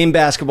 same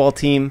basketball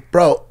team.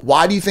 Bro,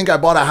 why do you think I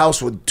bought a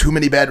house with too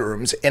many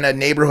bedrooms in a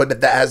neighborhood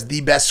that has the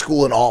best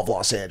school in all of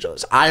Los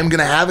Angeles? I am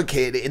gonna have a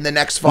kid in the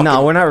next fucking.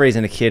 No, we're not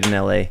raising a kid in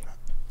LA.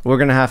 We're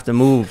gonna have to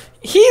move.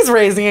 He's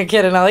raising a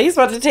kid in LA. He's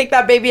about to take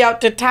that baby out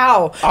to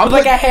Tao with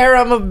like a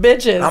harem of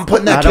bitches. I'm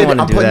putting that I don't kid.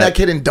 wanna I'm do putting that. that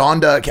kid in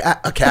Donda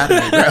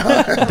Academy,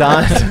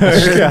 bro.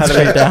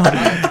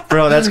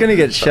 Bro, that's gonna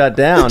get shut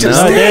down.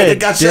 Just no? did. It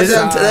got shut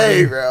down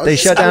today, bro. They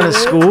shut down a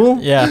school.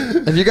 Yeah.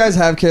 If you guys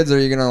have kids, are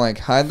you gonna like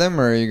hide them,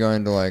 or are you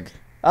going to like?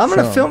 I'm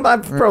gonna So- film,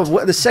 bro.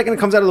 The second it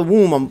comes out of the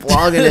womb, I'm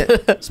vlogging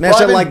it. Smash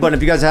that like button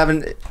if you guys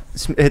haven't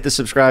hit the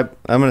subscribe.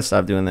 I'm gonna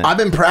stop doing that. I've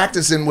been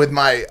practicing with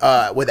my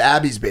with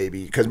Abby's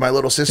baby because my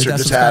little sister Hit that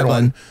just had subscribe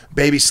one. button.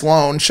 Baby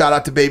Sloan, shout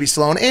out to Baby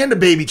Sloan and to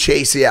Baby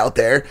Chasey out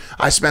there.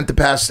 I spent the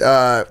past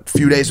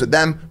few days with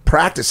them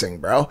practicing,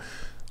 bro.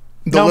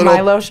 No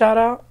Milo shout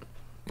out.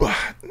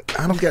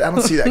 I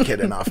don't see that kid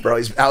enough, bro.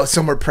 He's out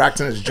somewhere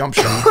practicing his jump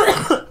shot.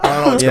 I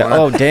don't know what's going on.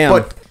 Oh damn.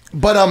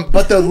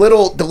 But the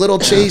little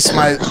Chase,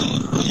 my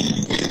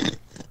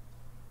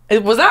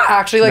Was that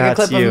actually like That's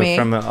a clip you of me?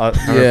 from a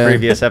Yeah.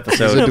 previous It was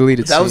a episode.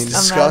 deleted that was scene.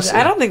 disgusting.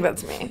 I don't think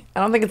that's me. I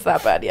don't think it's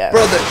that bad yet.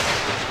 Bro,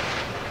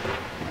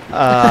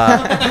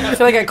 I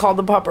feel like I called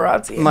the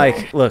paparazzi.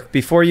 Mike, look,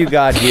 before you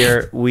got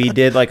here, we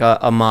did like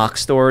a mock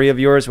story of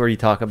yours where you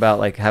talk about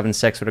like having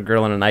sex with a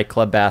girl in a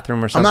nightclub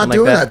bathroom or I'm something not like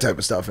doing that. that type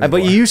of stuff But anymore.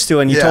 you used to,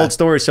 and you Yeah. told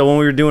stories. So when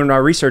we were doing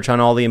our research on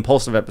all the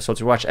Impulsive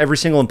episodes, we watched every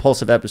single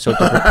Impulsive episode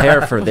to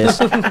prepare for this.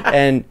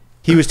 And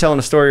he was telling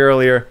a story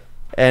earlier,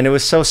 and it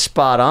was so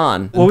spot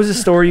on. What was the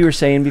story you were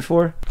saying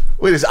before?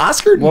 Wait, is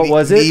Oscar What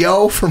was it?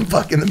 Neo from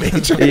fucking The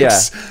Matrix?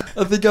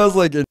 Yeah. I think I was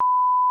like,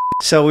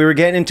 So we were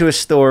getting into a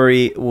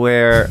story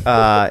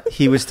where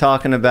he was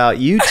talking about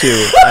you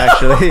two,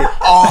 actually. You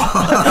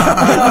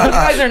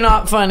guys are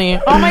not funny.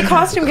 Oh, my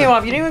costume came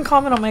off. You didn't even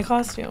comment on my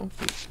costume.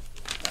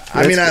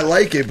 I mean, I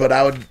like it, but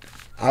I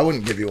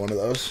wouldn't give you one of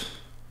those.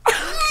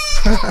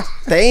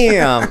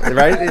 Damn.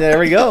 Right? There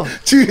we go.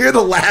 Do you hear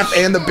the laugh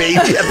and the baby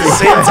at the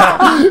same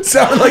time?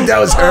 Sounded like that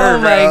was her, Oh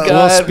my bro. God.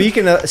 Well,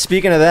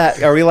 speaking of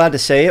that, are we allowed to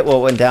say it?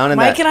 What went down in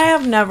Mike that? and I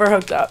have never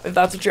hooked up, if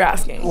that's what you're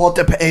asking. Well,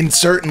 in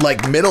certain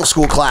like middle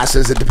school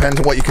classes, it depends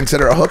on what you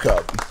consider a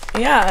hookup.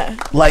 Yeah.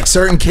 Like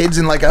certain kids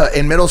in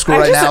in middle school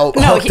right now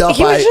hooked up.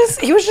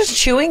 He was just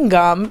chewing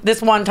gum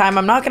this one time.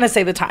 I'm not gonna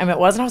say the time it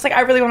was, and I was like,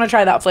 I really want to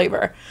try that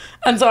flavor,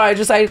 and so I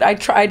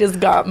tried his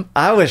gum.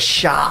 I was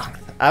shocked.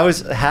 I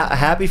was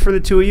happy for the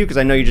two of you because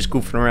I know you're just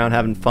goofing around,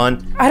 having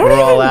fun. I don't We're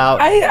even. all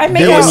out. I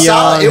make It out. was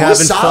solid. It was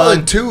having solid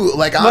fun. too.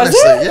 Like Was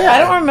honestly, it? yeah. I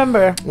don't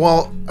remember.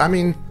 Well, I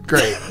mean,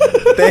 great.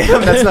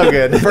 Damn, that's not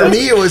good. For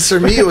me, it was a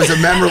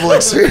memorable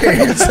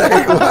experience.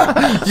 Like,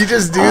 what? You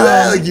just do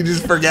that, like you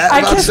just forget I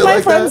about kiss shit my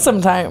like friends that.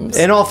 sometimes.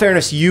 In all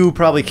fairness, you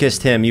probably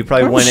kissed him. You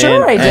probably I'm went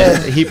sure in. I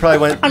and did. He probably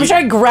went. I'm sure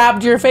I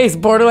grabbed your face,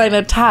 borderline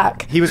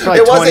attack. He was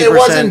probably It 20%,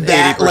 wasn't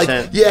that 80%.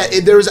 like yeah.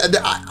 There was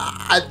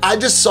I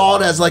just saw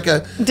it as like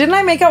a Didn't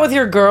I make out with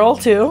your girl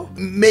too?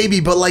 maybe,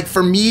 but like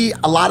for me,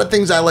 a lot of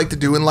things I like to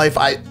do in life,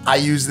 I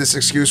use this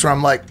excuse where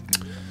I'm like,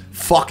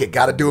 fuck it,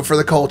 gotta do it for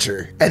the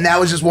culture. And that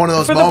was just one of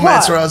those For the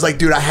moments plot. where I was like,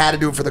 dude, I had to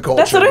do it for the culture.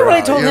 That's literally bro.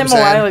 what I told You know him a what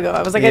I'm while saying? ago.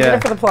 I was like, I did Yeah.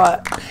 it for the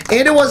plot.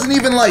 And it wasn't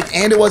even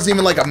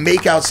like a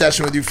make out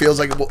session with you feels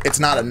like it's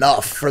not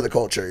enough for the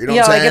culture. You know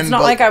Yeah, what I'm like saying? it's not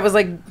But- like I was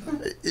like,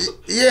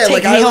 yeah, take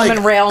like me I home like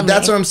and rail me.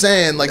 that's what I'm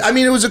saying. Like I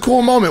mean, it was a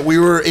cool moment. We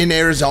were in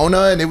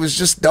Arizona and it was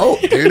just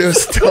dope, dude. It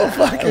was still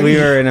fucking. We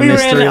were in a we were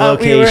mystery in,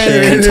 location, we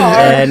were in Qatar,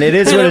 and it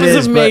is and what it it was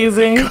is.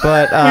 amazing.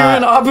 But we were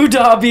in Abu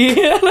Dhabi,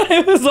 and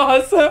it was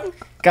awesome.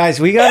 guys,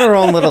 we got our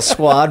own little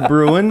squad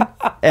brewing,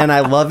 and I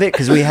love it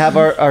because we have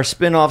our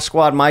spin-off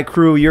squad. My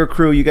crew, your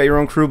crew. You got your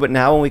own crew, but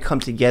now when we come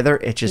together,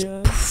 it just.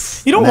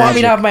 You don't want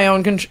me Magic. to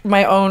have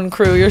my own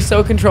crew. You're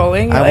so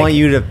controlling. I Like, want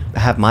you to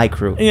have my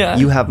crew. Yeah.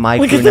 You have my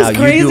Look crew at this now. You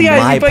crazy do eyes,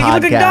 my but you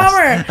look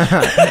podcast.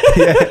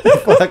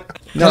 like dumber.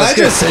 No, can I it's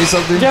good. just say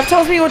something? Jeff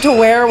tells me what to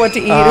wear, what to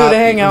eat, who to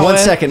hang out One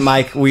with. second,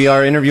 Mike. We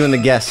are interviewing the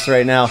guests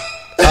right now.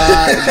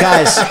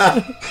 Guys,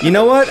 you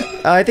know what?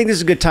 I think this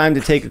is a good time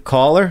to take a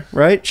caller,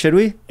 right? Should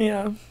we?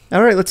 Yeah.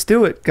 All right, let's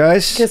do it,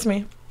 guys. Kiss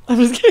me. I'm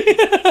just kidding.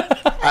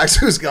 I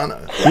actually was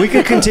gonna. We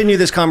could continue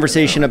this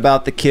conversation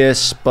about the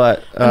kiss,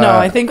 but No,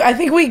 I think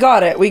we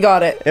got it. We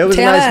got it. It was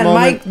a Tana nice and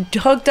moment. Mike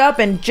hooked up,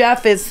 and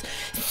Jeff is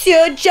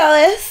so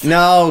jealous.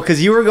 no,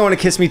 because you were going to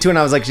kiss me too, and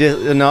I was like,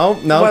 no,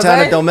 Was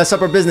Tana, I? don't mess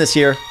up our business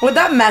here. Would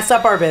that mess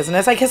up our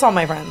business? I kiss all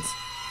my friends.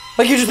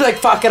 Like you just be like,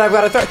 fuck it, I've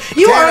got to throw.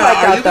 You Tana, are like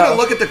are that you though. gonna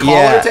look at the caller,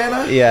 Yeah,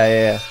 Tana?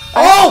 yeah.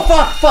 Oh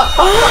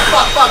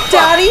fuck!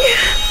 Daddy,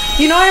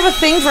 you know I have a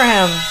thing for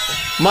him.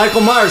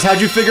 Michael Myers,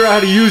 how'd you figure out how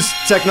to use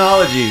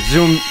technology?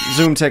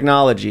 Zoom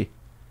technology.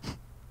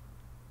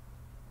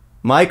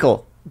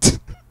 Michael,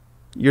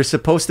 you're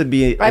supposed to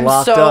be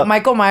locked up.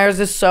 Michael Myers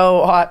is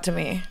so hot to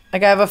me.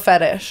 Like I have a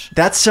fetish.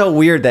 That's so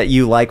weird that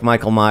you like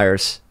Michael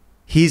Myers.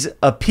 He's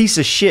a piece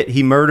of shit.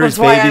 He murders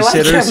That's why I like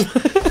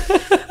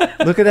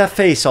babysitters. Look at that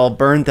face, all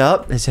burned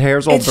up. His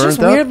hair's all It's burned just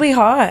up. weirdly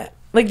hot.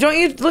 Like, don't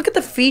you look at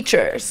the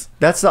features?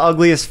 That's the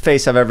ugliest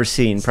face I've ever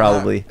seen,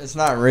 probably. It's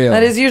not real.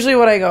 That is usually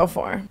what I go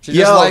for. She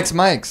just Yo. likes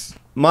mics.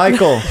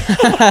 Michael.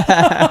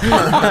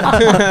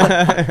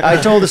 I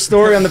told a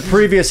story on the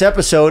previous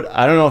episode.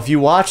 I don't know if you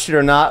watched it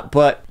or not,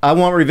 but I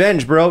want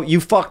revenge, bro. You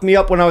fucked me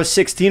up when I was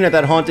 16 at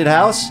that haunted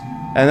house,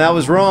 and that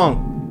was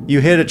wrong. You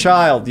hit a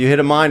child, you hit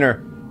a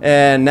minor,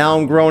 and now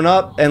I'm grown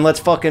up, and let's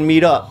fucking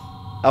meet up.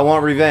 I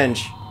want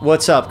revenge.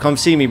 What's up? Come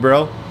see me,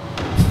 bro.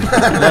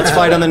 Let's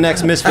fight on the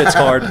next Misfits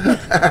card.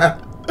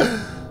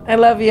 I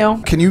love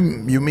you. Can you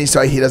mute me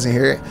so he doesn't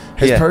hear it?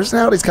 His Yeah.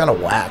 personality's kind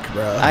of whack,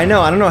 bro. I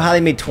know. I don't know how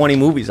they made 20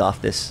 movies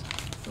off this.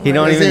 He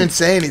don't doesn't even. even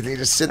say anything. He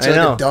just sits I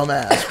there know. like a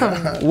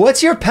dumbass. Bro.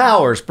 What's your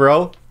powers,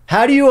 bro?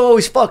 How do you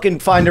always fucking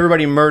find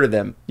everybody and murder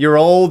them? You're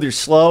old. You're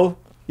slow.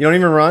 You don't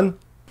even run.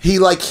 He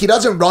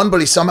doesn't run, but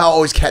he somehow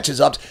always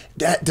catches up.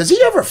 Does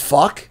he ever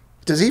fuck?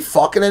 Does he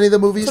fuck in any of the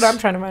movies? That's what I'm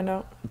trying to find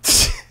out.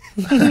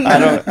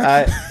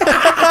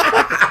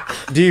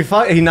 Do you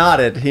fuck? He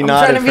nodded. He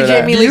nodded trying to be for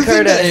that. Jamie Do Lee you think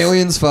Curtis. that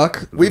aliens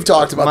fuck? We've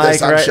talked about Mike,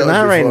 this on right, shows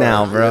not right before.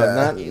 now, bro. Yeah.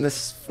 Not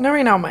this. Not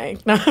right now,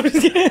 Mike. No, I'm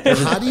just kidding.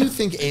 How do you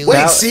think aliens?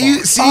 Wait,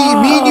 see,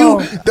 me and you.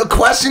 The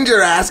questions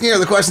you're asking are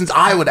the questions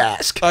I would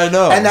ask. I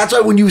know. and that's why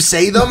when you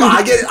say them,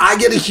 I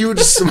get a huge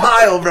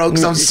smile, bro,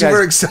 because I'm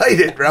super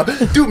excited, bro.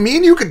 Dude, me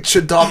and you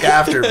should talk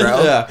after,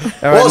 bro. Yeah. All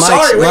right, Well,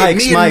 sorry,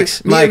 wait,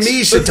 Mike's. me and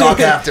me should talk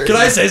after. Can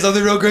I say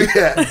something real quick?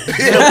 Yeah.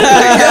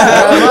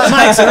 yeah.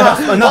 Mike's enough.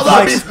 Enough, Hold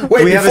on, Mike's.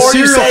 wait, We have a before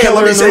you serial say it, killer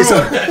let me in the say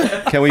room.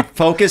 something. Can we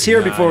focus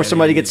here before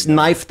somebody gets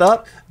knifed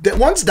up?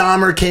 Once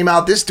Dahmer came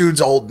out, this dude's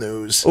old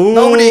news. Ooh.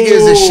 Nobody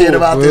gives a shit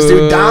about this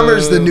dude.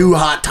 Dahmer's the new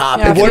hot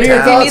topic. Yeah, in What are your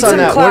If you town. need thoughts on some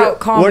that? clout, What,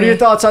 call what are your me.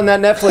 thoughts on that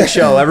Netflix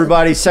show?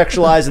 Everybody's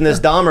sexualizing this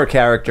Dahmer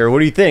character. What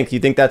do you think? Do you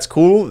think that's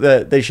cool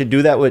that they should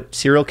do that with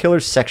serial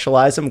killers?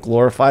 Sexualize them,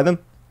 glorify them?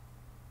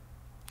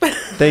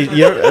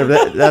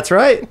 That's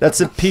right.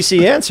 That's a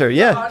PC answer.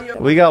 Yeah,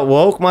 we got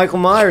woke Michael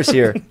Myers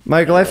here.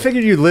 Michael, I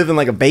figured you'd live in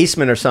like a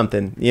basement or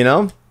something. You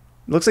know,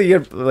 looks like you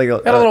got like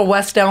Got a little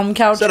West Elm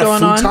couch Is that a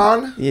going on.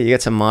 futon? yeah, you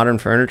got some modern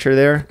furniture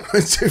there.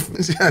 it's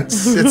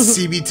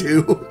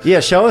CB2. Yeah,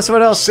 show us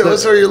what else. Show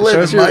us where you're living,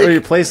 Show us Mike. what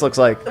your place looks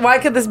like. Why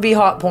could this be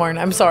hot porn?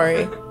 I'm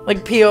sorry.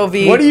 Like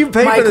POV. What do you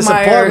pay Mike for this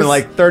Myers. apartment?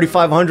 Like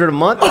 $3,500 a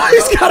month? Oh,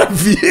 he's got a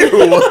view.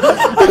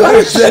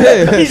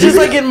 He's just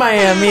like in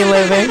Miami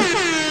living.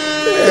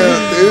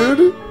 Yeah,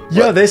 dude.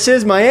 Yo, this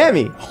is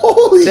Miami.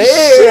 Holy Damn,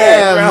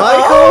 shit,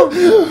 bro.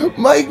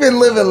 Michael. Mike been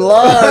living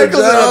large.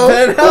 Michael's in a bro.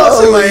 penthouse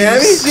in Holy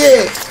Miami?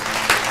 Shit.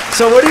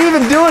 So what are you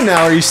even doing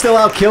now? Are you still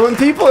out killing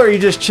people, or are you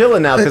just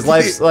chilling now because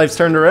life's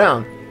turned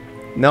around?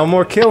 No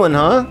more killing,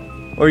 huh?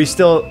 Or are you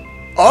still?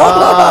 Oh,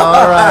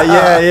 all right,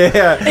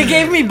 yeah. It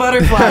gave me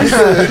butterflies.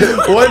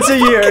 Once a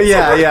year,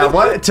 yeah.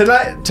 What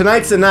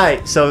tonight's the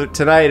night, so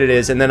tonight it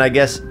is, and then I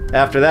guess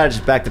after that,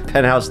 just back to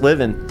penthouse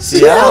living.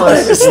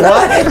 Cialis.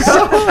 What?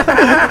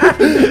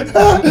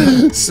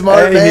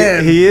 Smart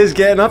man. He is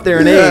getting up there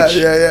in age.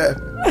 Yeah.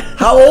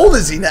 How old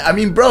is he now? I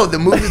mean, bro,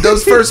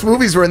 those first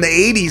movies were in the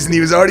 80s, and he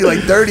was already like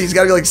 30. He's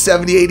got to be like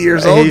 70, 80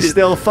 years old. He's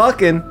still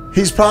fucking.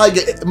 He's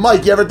probably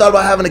Mike. You ever thought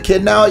about having a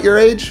kid now at your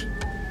age?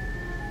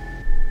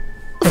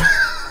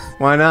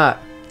 Why not?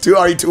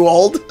 Are you too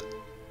old?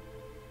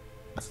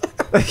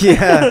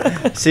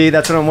 Yeah. See,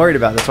 that's what I'm worried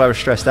about. That's why I was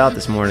stressed out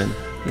this morning.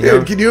 You Dude,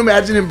 know? can you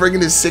imagine him bringing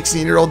his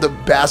 16-year-old to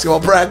basketball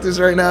practice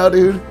right now,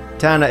 dude?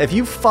 Tana, if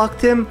you fucked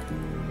him,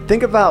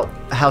 think about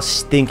how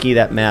stinky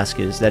that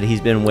mask is that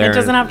he's been wearing. It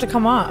doesn't have to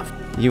come off.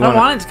 I don't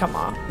want it to come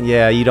off.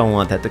 Yeah, you don't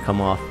want that to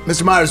come off.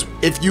 Mr. Myers,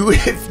 if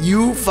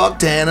you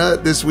fucked Hannah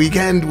this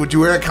weekend, would you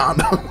wear a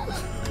condom?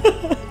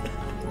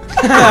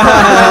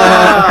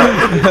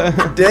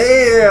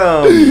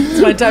 Damn.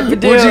 It's my type of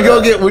dude.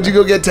 Would you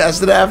go get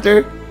tested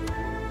after?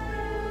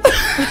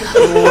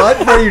 What?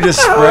 Would you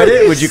just spread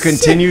it? Would you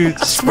continue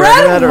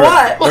spreading that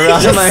Spread what?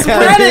 around Just my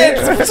spread head?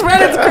 it.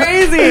 Spread it's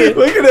crazy.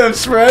 Look at him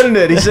spreading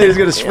it. He said he's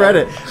gonna spread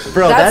it,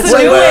 bro. That's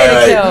That's a new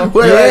way to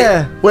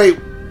kill. Wait.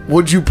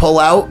 Would you pull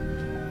out?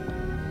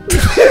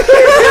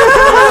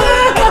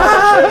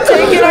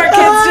 Taking our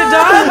kids to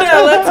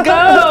Donda. Let's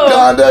go.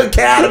 Donda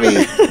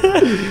Academy.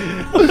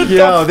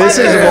 Yo, this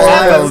is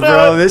wild,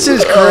 bro. This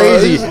is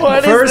crazy. What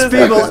is First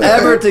this people episode?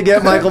 ever to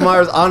get Michael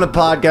Myers on a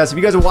podcast. If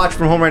you guys are watching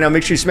from home right now,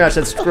 make sure you smash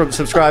that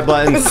subscribe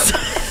button.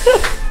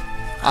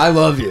 I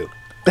love you.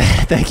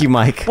 Thank you,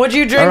 Mike. Would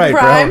you drink All right,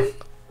 Prime?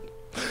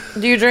 bro.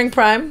 Do you drink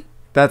Prime?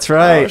 That's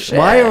right. Oh, shit.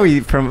 Why are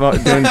we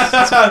promoting?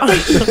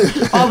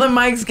 All the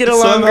mics get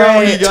along Somehow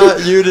great. he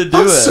got you to do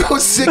I'm it. so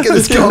sick of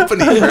this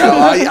company, bro.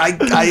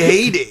 I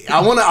hate it.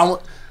 I'm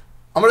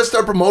gonna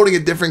start promoting a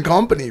different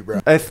company, bro.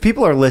 If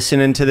people are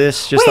listening to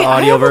this, just Wait, the I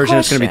audio have a version,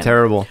 it's going to be question.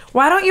 terrible.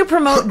 Why don't you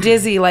promote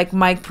Dizzy like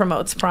Mike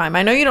promotes Prime?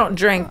 I know you don't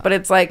drink, but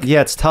it's like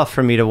Yeah, it's tough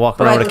for me to walk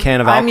around with a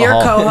can of I'm your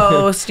alcohol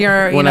co-host.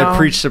 You're when you know. I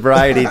preach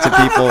sobriety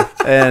to people.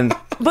 And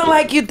But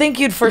like you'd think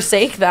you'd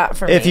forsake that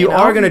for me. if you know?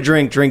 are going to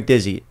drink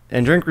Dizzy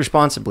and drink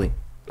responsibly.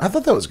 I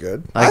thought that was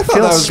good. I thought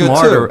feel that was good,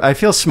 smarter. too. I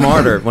feel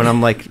smarter when I'm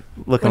like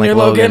looking When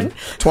like you're Logan.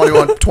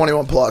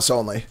 21 plus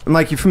only.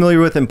 Mike, you familiar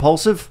with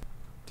Impulsive?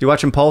 Do you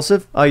watch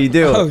Impulsive? Oh, you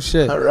do. Oh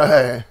shit. All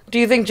right. Do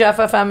you think Jeff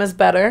FM is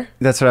better?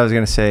 That's what I was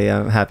going to say.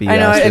 I'm happy you I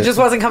know asked it just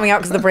wasn't coming out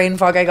because of the brain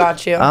fog. I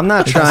got you. I'm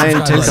not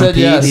trying to He said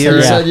compete yes. here.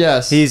 He said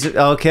yes. He's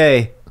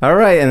okay. All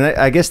right, and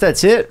I guess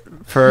that's it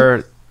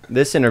for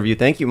this interview.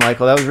 Thank you,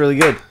 Michael. That was really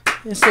good.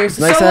 Yeah,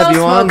 seriously, Nice so to have you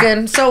well on.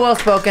 spoken, so well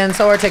spoken,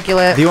 so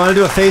articulate. Do you want to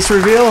do a face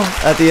reveal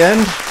at the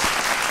end?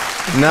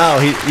 No,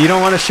 you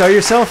don't want to show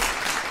yourself?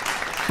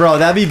 Bro,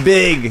 that'd be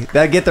big.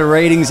 That'd get the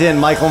ratings in.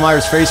 Michael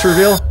Myers face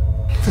reveal?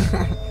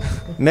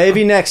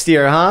 Maybe next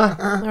year, huh?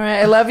 All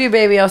right, I love you,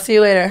 baby. I'll see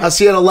you later. I'll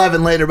see you at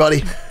 11 later,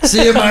 buddy.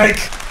 See you, Mike.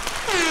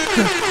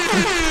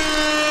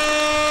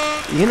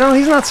 You know,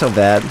 he's not so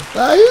bad.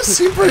 You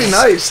seem pretty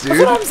nice, dude.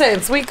 That's what I'm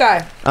saying. Sweet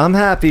guy. I'm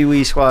happy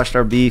we squashed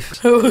our beef.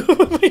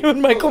 You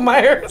and Michael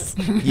Myers.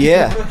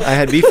 Yeah, I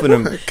had beef with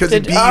him. Because he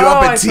Did- beat you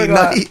up oh, I at teen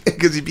forgot. night.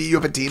 Because he beat you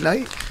up at teen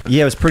night.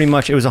 Yeah,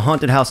 it was a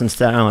haunted house in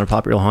Staten Island, a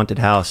popular haunted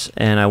house.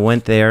 And I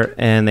went there,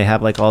 and they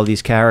have like all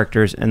these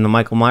characters. And the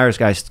Michael Myers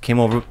guy came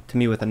over to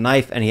me with a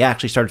knife, and he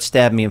actually started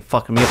stabbing me and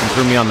fucking me up and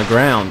threw me on the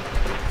ground.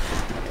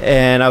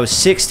 And I was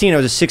 16. I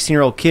was a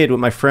 16-year-old kid with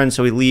my friends,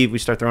 so we leave. We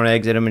start throwing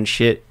eggs at him and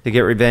shit to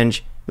get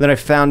revenge. Then I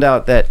found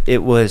out that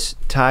it was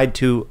tied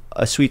to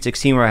a Sweet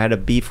 16 where I had a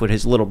beef with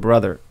his little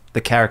brother,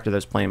 the character that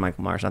was playing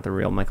Michael Myers, not the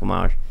real Michael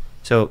Myers.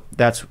 So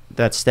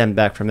that stemmed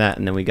back from that,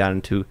 and then we got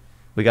into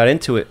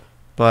it.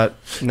 But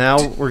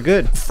now we're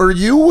good. For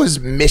you, was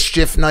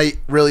Mischief Night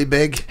really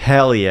big?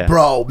 Hell yeah.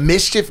 Bro,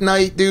 Mischief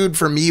Night, dude,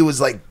 for me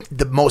was like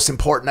the most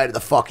important night of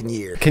the fucking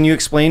year. Can you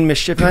explain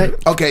Mischief Night?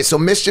 Okay, so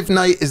Mischief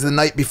Night is the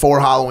night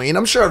before Halloween.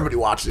 I'm sure everybody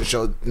watching the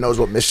show knows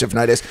what Mischief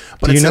Night is,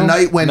 but Do you it's the know?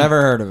 night when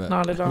Never heard of it.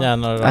 Not at all. Yeah,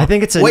 not at all. I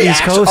think it's an Wait,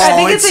 East actually- Coast. I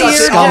think it's a such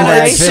year an-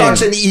 scumbag it's thing.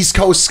 such an East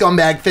Coast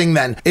scumbag thing.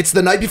 Then it's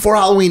the night before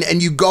Halloween,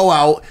 and you go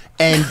out,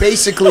 and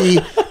basically,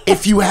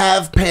 if you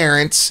have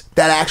parents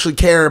that actually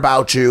care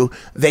about you,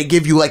 they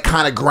give you like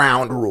kind of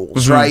ground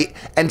rules, right?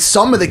 And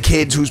some of the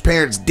kids whose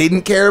parents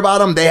didn't care about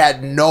them, they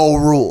had no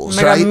rules,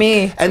 Oh my God, right?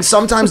 me. And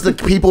sometimes the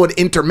people would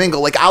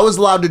intermingle. Like I was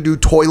allowed to do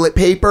toilet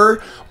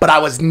paper, but I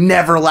was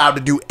never allowed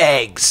to do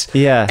eggs.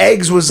 Yeah.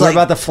 Eggs was What like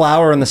about the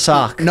flower and the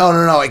sock?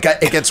 no.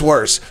 It gets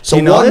worse. So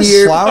You know one this?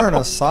 year, Flower in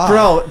a sock.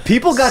 Bro,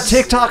 people got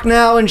TikTok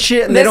now and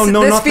shit, and they don't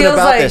know nothing feels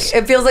about like, this.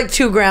 It feels like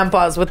two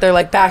grandpas with their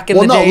like back in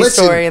the day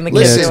story, and the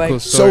kids Yeah, are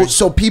it's like, cool.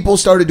 So people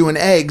started doing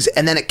eggs,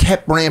 and then it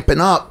kept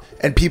ramping up,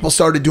 and people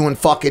started doing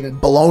fucking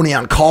bologna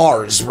on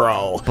cars,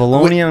 bro.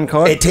 Bologna on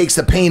cars? It takes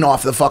the paint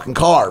off the fucking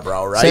car,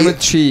 bro. Right? Same with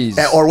cheese.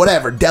 or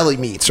whatever, deli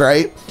meats,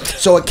 right?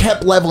 So it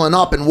kept leveling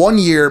up, and one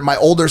year my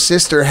older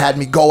sister had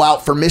me go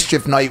out for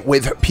Mischief Night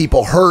with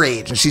people her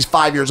age, and she's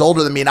 5 years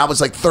older than me, and I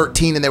was like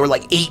 13, and they were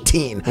like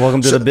 18.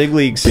 Welcome to the big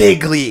leagues.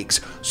 Big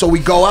leagues. So we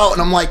go out,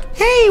 and I'm like,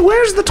 hey,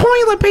 where's the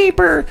toilet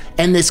paper?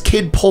 And this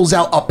kid pulls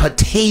out a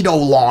potato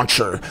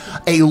launcher,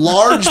 a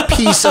large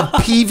piece of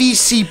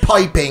PVC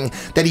piping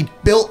that he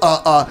built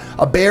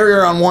a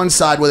barrier on one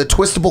side with a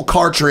twistable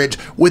cartridge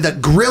with a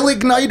grill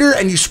igniter,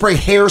 and you spray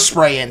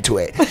hairspray into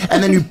it.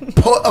 And then you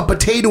put a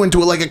potato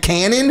into it like a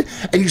cannon,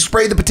 and you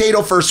spray the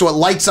potato first so it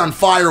lights on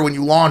fire when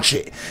you launch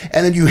it.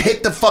 And then you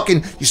hit the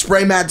fucking, you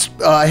spray mad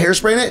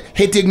hairspray in it,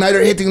 hit the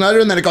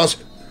igniter, and then it goes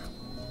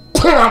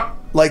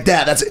like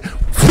that. That's it.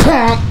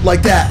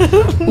 Like that.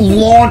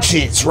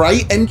 Launches,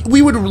 right? And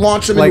we would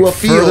launch them Like into a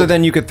field. further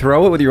than you could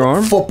throw it with your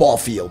arm? Football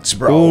fields,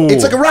 bro. Ooh.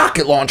 It's like a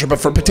rocket launcher, but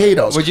for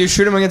potatoes. Would you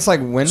shoot him against like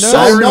windows? So-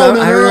 I no,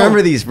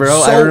 remember these,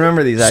 bro. I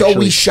remember these, So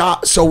actually.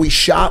 we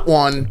shot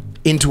one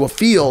into a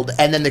field,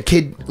 and then the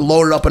kid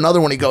loaded up another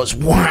one. He goes,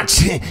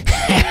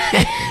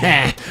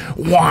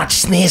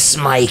 watch this,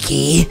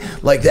 Mikey.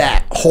 Like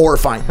that.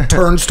 Horrifying.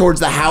 Turns towards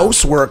the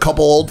house where a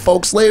couple old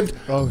folks lived.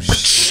 Oh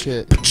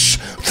shit.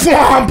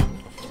 Thwomp!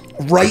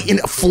 Right in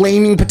a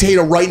flaming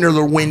potato right into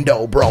the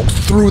window, bro.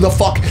 Through the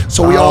fuck.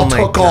 So we all my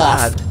took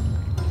God. off.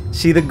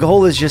 See, the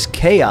goal is just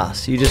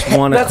chaos. You just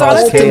want to that's cause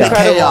honestly chaos.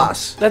 incredible.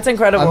 Chaos. That's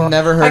incredible. I've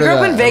never heard I grew of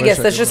up that. in I Vegas. wish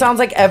I That did. just sounds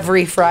like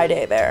every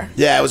Friday there.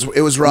 Yeah,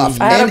 it was rough.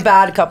 I had a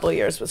bad couple of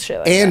years with shit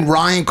like And that.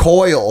 Ryan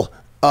Coyle,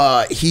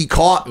 he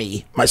caught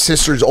me, my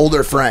sister's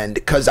older friend,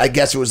 because I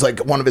guess it was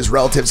like one of his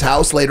relatives'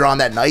 house later on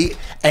that night,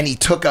 and he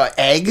took an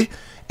egg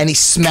and he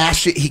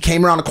smashed it. He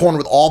came around the corner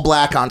with all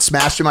black on,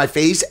 smashed it in my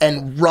face,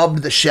 and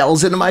rubbed the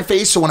shells into my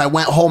face. So when I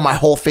went home, my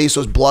whole face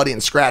was bloody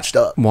and scratched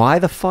up. Why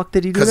the fuck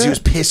did he do that? Because he was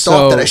pissed So-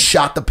 off that I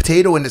shot the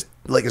potato in his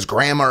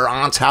grandma or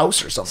aunt's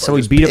house or something. So he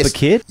was beat up a pissed.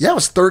 kid? Yeah, I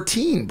was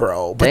 13,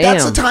 bro. But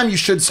that's the Damn. time you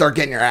should start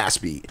getting your ass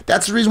beat.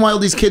 That's the reason why all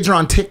these kids are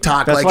on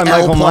TikTok, That's like why L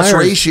Michael plus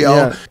Myers- ratio,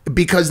 yeah.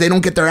 because they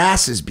don't get their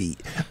asses beat.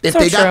 If So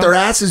they got true. their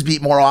asses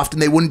beat more often,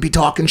 they wouldn't be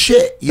talking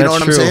shit. You know That's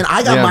what I'm true. saying?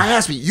 I got Yeah. my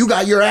ass beat. You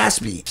got your ass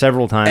beat.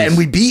 Several times. And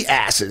we beat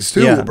asses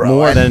too, yeah, bro.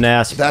 more And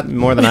than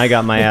more than I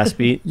got my ass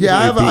beat. Yeah, I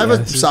We have beat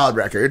a asses. solid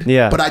record.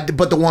 Yeah.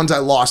 But the ones I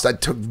lost, I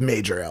took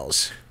major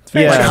L's.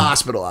 Yeah. Like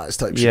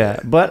hospitalized type shit. Yeah,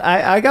 but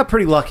I got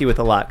pretty lucky with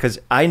a lot because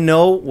I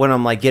know when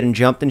I'm like getting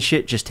jumped and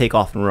shit, just take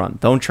off and run.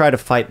 Don't try to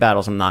fight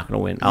battles I'm not going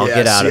to win. I'll Yeah,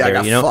 get out see, of I there,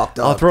 got you know? fucked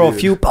I'll up, throw a dude.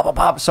 few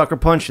pop, sucker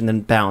punch, and then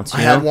bounce, I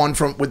you had know? one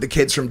with the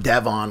kids from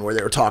Devon where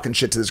they were talking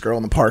shit to this girl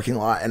in the parking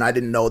lot, and I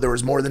didn't know there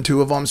was more than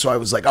two of them, so I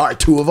was like, all right,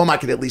 two of them, I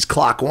could at least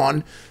clock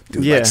one.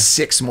 Dude, Yeah. like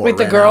six more. With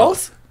the ran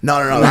girls? out. No.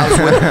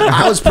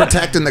 I was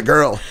protecting the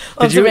girl.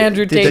 Did you-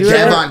 Andrew did Tate The you shit?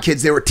 ever- Devon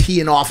kids, they were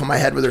teeing off on my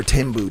head with their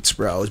Tim boots,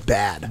 bro. It was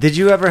bad. Did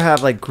you ever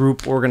have like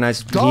group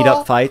organized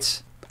meet-up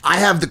fights? I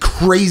have the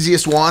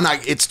craziest one.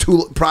 It's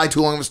probably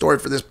too long of a story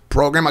for this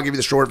program. I'll give you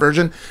the short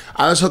version.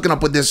 I was hooking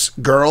up with this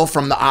girl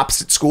from the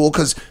opposite school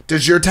because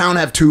does your town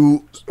have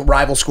two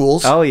rival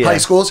schools? Oh, yeah. High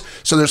schools?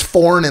 So there's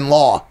foreign and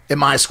law in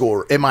my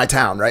school, in my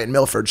town, right? In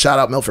Milford. Shout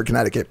out Milford,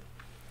 Connecticut.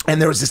 And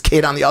there was this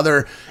kid on the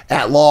other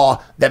at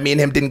law that me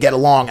and him didn't get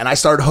along. And I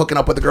started hooking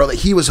up with the girl that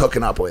he was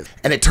hooking up with.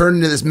 And it turned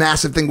into this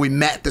massive thing. We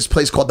met at this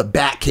place called the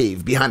Bat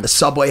Cave behind the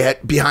subway,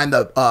 behind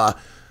the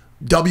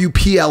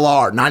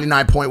WPLR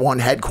 99.1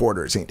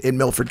 headquarters in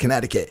Milford,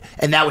 Connecticut.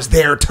 And that was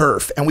their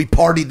turf. And we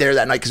partied there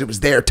that night because it was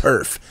their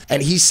turf.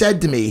 And he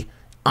said to me,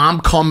 I'm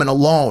coming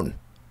alone.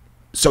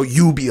 So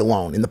you be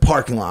alone in the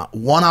parking lot,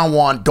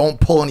 one-on-one, don't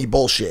pull any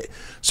bullshit.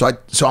 So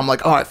I'm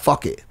like, all right,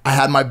 fuck it. I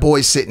had my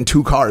boys sit in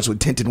 2 cars with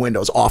tinted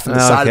windows off in the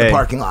side of the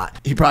parking lot.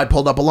 He probably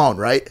pulled up alone,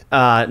 right?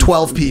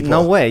 12 people.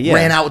 No way, yeah.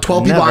 Ran out with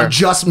 12 people on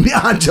just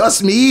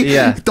me.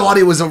 Yeah. Thought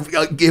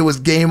it was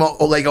game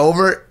like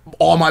over.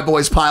 All my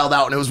boys piled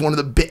out, and it was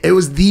it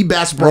was the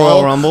best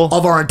brawl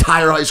of our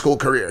entire high school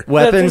career.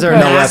 Weapons or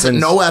no weapons?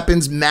 No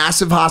weapons.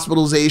 Massive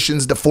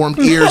hospitalizations, deformed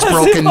ears,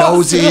 broken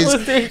noses.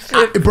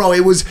 Bro,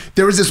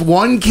 there was this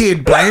one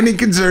kid, Brandon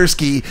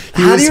Konzerski.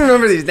 How do you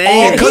remember these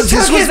names? Because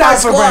this was my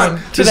squad.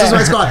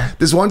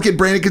 This one kid,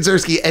 Brandon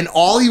Konzerski, and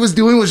all he was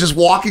doing was just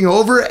walking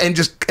over and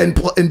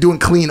doing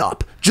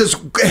cleanup. Just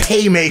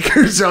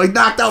haymakers. So he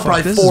knocked out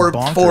probably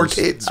four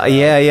kids.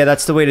 Yeah,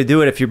 that's the way to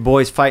do it. If your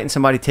boy's fighting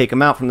somebody, take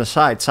them out from the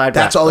side.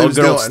 That's all he was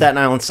doing. Staten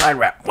Island side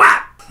rap.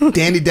 Whap!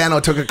 Danny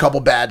Deno took a couple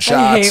bad shots.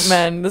 I hate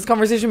men. This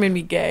conversation made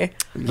me gay.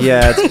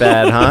 Yeah, it's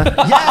bad, huh?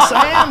 Yes,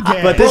 I am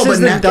gay. But this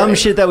is the dumb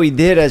shit that we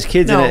did as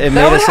kids, and it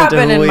made us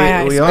into who we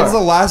are. When's the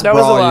last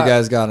brawl you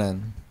guys got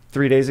in?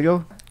 3 days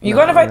ago? You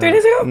got in a fight 3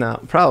 days ago? No,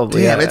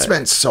 probably. Damn, it's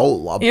been so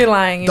lovely. You're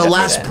lying. The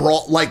last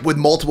brawl, like with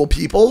multiple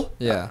people?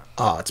 Yeah.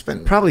 Oh, it's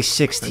been... Probably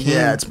 16.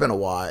 Yeah, it's been a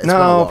while. It's been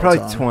no, a probably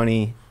time.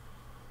 20.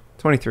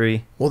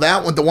 23. Well,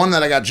 that one, the one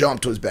that I got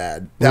jumped was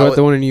bad. What about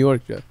the one in New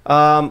York, Jeff?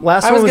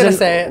 Last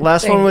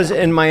one was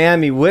in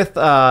Miami with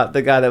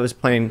the guy that was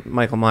playing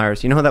Michael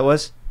Myers. You know who that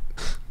was?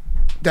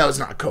 That was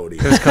not Cody.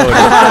 It was Cody.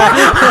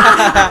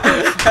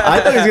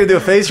 I thought he was going to do a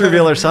face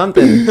reveal or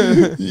something. Get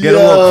a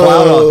little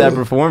clout off that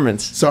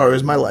performance. Sorry,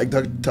 was my leg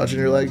touching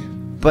your leg?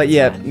 But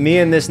yeah, me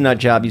and this nut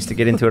job used to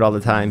get into it all the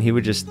time. He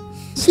would just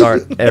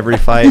start every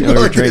fight and we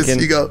were drinking.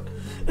 You go,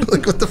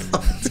 like, what the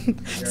fuck?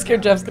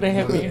 Scared Jeff's going to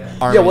hit me.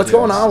 Yeah, what's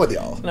going on with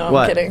y'all? No,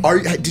 I'm kidding.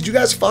 Did you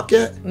guys fuck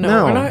yet?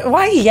 No. We're not,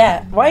 why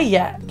yet?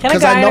 Can a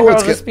guy and a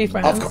girl just be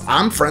friends?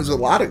 I'm friends with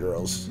a lot of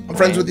girls. I'm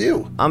friends with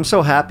you. I'm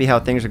so happy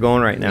how things are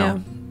going right now. Yeah.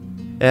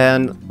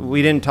 And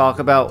we didn't talk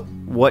about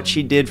what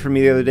she did for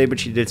me the other day, but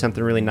she did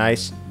something really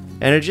nice.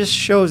 And it just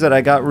shows that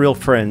I got real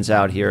friends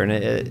out here, and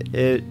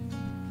it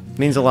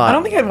means a lot. I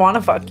don't think I'd want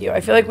to fuck you.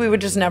 I feel like we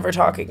would just never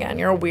talk again.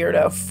 You're a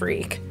weirdo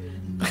freak.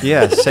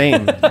 Yeah,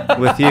 same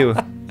with you.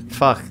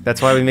 Fuck,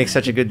 that's why we make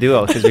such a good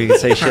duo, because we can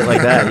say shit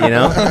like that, you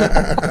know?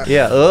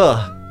 Yeah,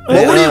 ugh.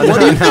 What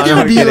do you think it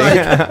would be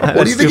like?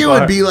 What do you think it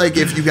would be like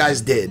if you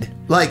guys did?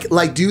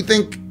 Like, do you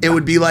think it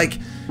would be like,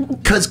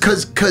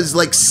 cause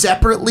like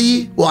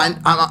separately? Well,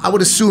 I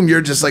would assume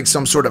you're just like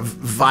some sort of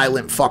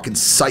violent fucking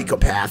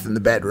psychopath in the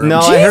bedroom. No,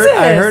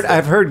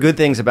 I've heard good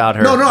things about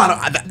her. No,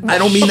 I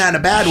don't mean that in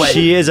a bad way.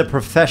 She is a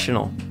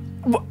professional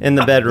in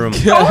the bedroom.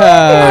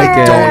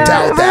 I don't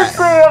doubt that.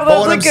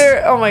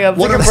 Oh my god!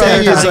 What I'm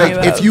saying is,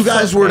 like, if you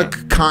guys were to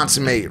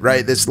consummate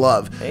this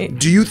love,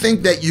 do you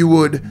think that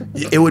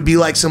it would be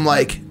like some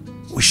like,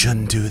 we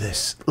shouldn't do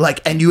this,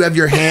 like, and you have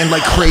your hand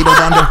like cradled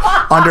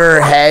under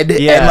her head,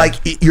 and like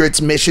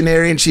it's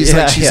missionary, and she's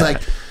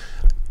like,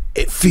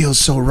 it feels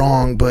so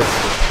wrong, but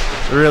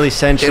really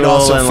sensual. It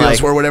also and feels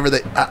like, where whatever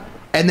the.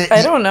 And then,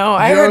 I don't know.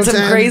 I heard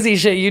some crazy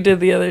shit you did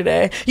the other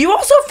day. You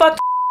also fucked.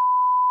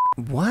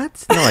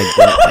 What? No,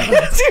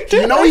 I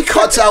didn't. You know, he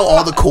cuts out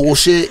all the cool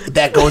shit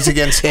that goes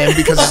against him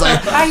because he's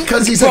like, I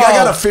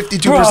got a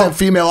 52%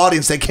 female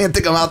audience. They can't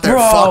think I'm out there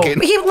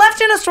fucking. He left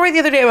in a story the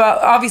other day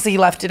about, obviously he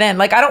left it in.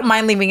 Like, I don't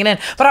mind leaving it in,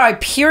 but I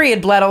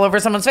period bled all over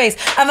someone's face.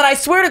 And then I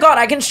swear to God,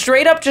 I can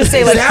straight up just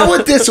say, like, is that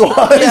what this was?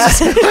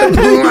 I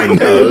blew my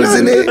nose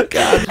in it.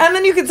 God. And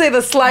then you can say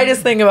the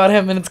slightest thing about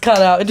him and it's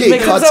cut out. It just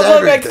makes himself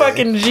look like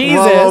fucking Jesus.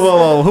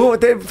 Whoa.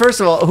 First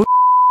of all, who?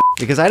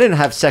 Because I didn't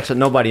have sex with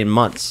nobody in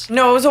months.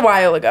 No, it was a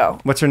while ago.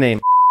 What's her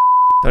name?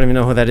 Don't even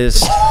know who that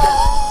is.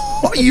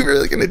 Are you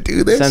really gonna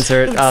do this?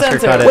 Censor it. Oscar,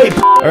 cut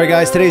it. All right,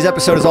 guys. Today's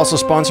episode is also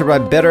sponsored by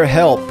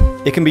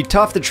BetterHelp. It can be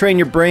tough to train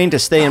your brain to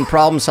stay in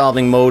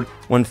problem-solving mode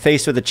when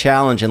faced with a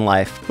challenge in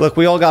life. Look,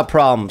 we all got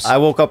problems. I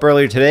woke up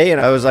earlier today and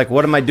I was like,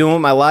 what am I doing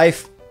with my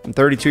life? I'm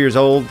 32 years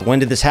old. When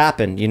did this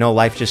happen? You know,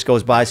 life just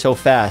goes by so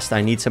fast. I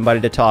need somebody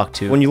to talk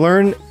to. When you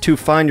learn to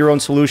find your own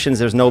solutions,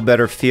 there's no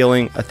better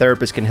feeling. A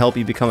therapist can help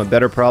you become a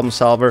better problem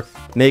solver,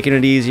 making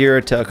it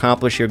easier to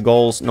accomplish your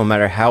goals, no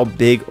matter how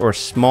big or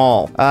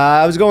small.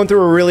 I was going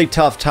through a really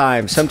tough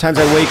time. Sometimes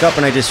I wake up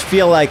and I just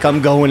feel like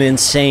I'm going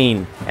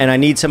insane, and I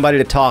need somebody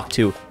to talk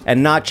to,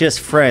 and not just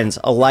friends,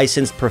 a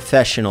licensed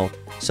professional.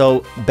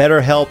 So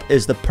BetterHelp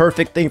is the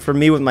perfect thing for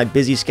me with my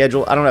busy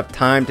schedule. I don't have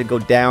time to go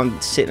down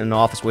and sit in an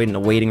office, wait in a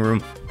waiting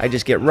room. I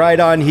just get right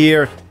on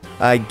here,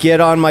 I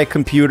get on my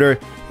computer,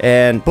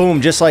 And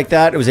boom, just like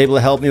that, it was able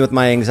to help me with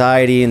my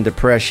anxiety and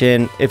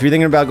depression. If you're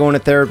thinking about going to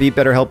therapy,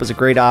 BetterHelp is a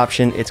great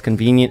option. It's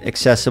convenient,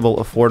 accessible,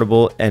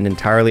 affordable, and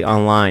entirely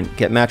online.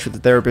 Get matched with a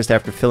therapist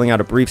after filling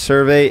out a brief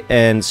survey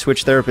and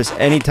switch therapists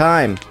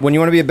anytime. When you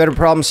want to be a better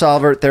problem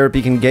solver,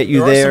 therapy can get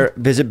you there.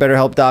 Visit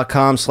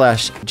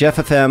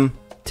BetterHelp.com/JeffFM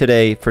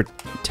today for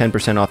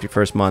 10% off your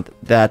first month.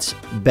 That's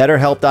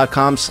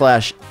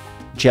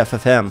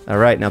BetterHelp.com/JeffFM. All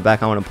right, now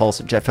back on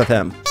Impulsive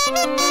JeffFM.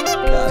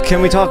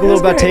 Can we talk a little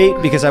about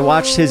Tate? Because I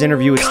watched his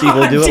interview with Steve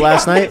Will Do It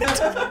last night.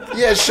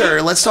 Yeah,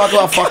 sure. Let's talk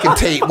about fucking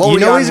Tate. What You were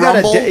know on he's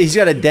Rumble?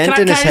 got a dent in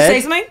Can his I head. say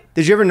something?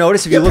 Did you ever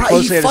notice if you look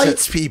closely he at his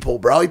fights people,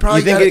 bro. He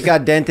probably You think it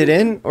got dented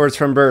in, or it's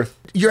from birth?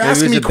 You're Maybe he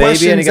asking was me a baby and he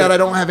questions got- that I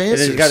don't have and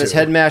answers he's got his to.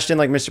 head mashed in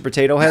like Mr.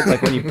 Potato Head,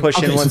 like when you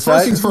push in one First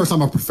side. things first,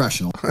 I'm a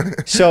professional.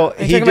 So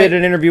he talking did about-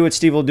 an interview with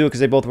Steve Will Do It because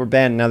they both were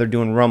banned. Now they're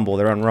doing Rumble.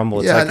 They're on Rumble.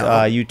 It's Yeah, I like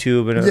know.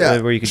 YouTube and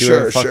Yeah, where you can do sure,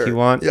 whatever the fuck sure. you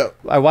want. Yep.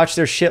 I watched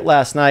their shit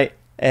last night,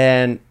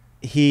 and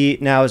he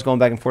now is going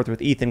back and forth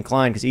with Ethan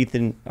Klein because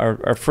Ethan,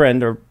 our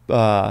friend or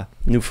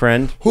new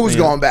friend, Who's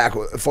you know, going back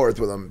forth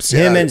with him?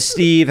 Him and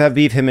Steve have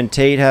beef. Him and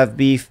Tate have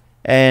beef,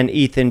 and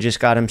Ethan just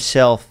got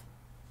himself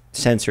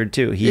censored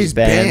too. He's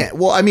banned.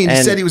 Well, I mean, he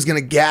And- said he was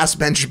going to gas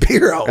Ben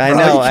Shapiro. Bro. I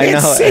know, You I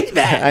can't know. say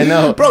that. I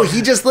know. Bro,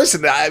 he just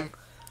listened. I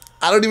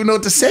don't even know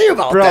what to say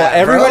about Bro, that.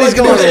 everybody's Like,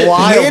 going dude,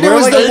 wild. And it We're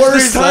was like, the it's worst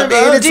just time.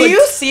 bro. And it's Do like,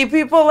 you see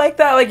people like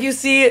that? Like you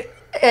see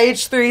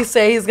H3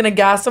 say he's gonna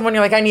gas someone.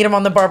 You're like, I need him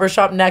on the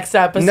barbershop next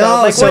episode.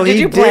 No, like, so what, did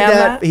he you did plan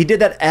that. He did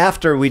that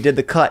after we did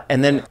the cut,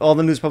 and then all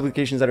the news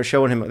publications that are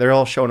showing him, they're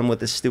all showing him with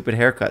this stupid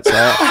haircut. So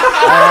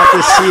I have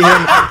to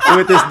see him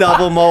with this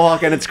double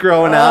mohawk, and it's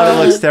growing out.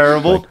 It looks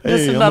terrible.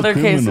 Just another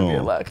case of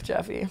your luck,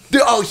 Jeffy.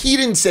 dude, he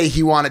didn't say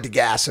he wanted to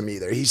gas him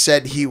either. He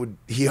said he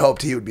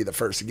hoped he would be the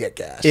first to get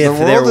gassed. If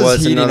The there world is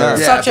was heating another,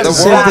 up. Such a the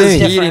vast world is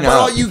difference. heating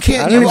Well, up. you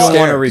can't. I don't You even also,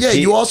 wanna repeat. yeah,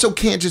 you also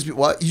can't just be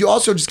what. You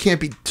also just can't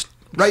be.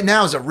 Right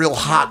now is a real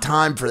hot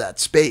time for that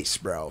space,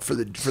 bro. For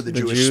the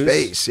Jewish Jews?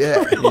 space,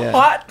 yeah.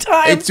 Hot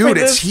time. Dude, for it's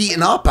this.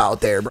 heating up out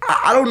there. Bro.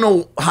 I don't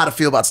know how to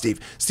feel about Steve.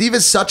 Steve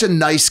is such a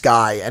nice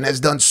guy and has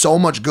done so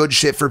much good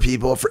shit for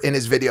people in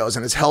his videos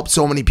and has helped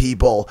so many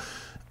people.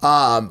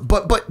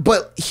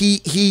 But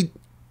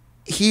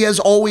he has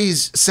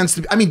always since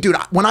the, I mean, dude,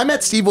 when I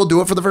met Steve Will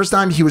Do It for the first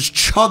time, he was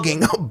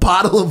chugging a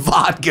bottle of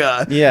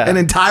vodka, an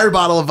entire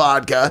bottle of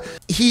vodka.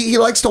 He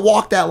likes to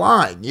walk that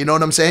line, you know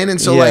what I'm saying? And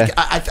so like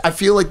I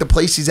feel like the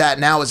place he's at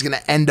now is going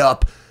to end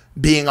up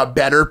being a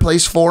better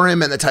place for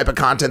him and the type of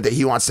content that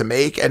he wants to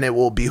make, and it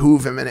will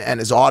behoove him and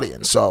his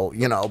audience. So,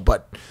 you know,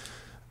 but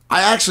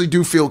I actually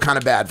do feel kind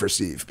of bad for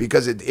Steve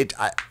because it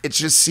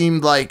just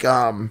seemed like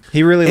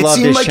he really it loved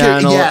seemed his like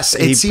channel. yes,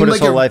 it He seemed put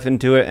his like whole a- life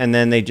into it, and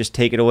then they just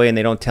take it away and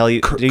they don't tell you.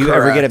 Do you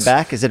ever get it correct.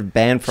 back? Is it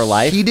banned for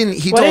life? He didn't.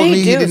 He What told did he me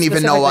he do didn't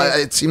even know.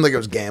 specifically? It seemed like it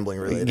was gambling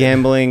related.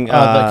 Gambling.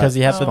 Because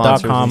he has the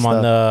sponsors and .com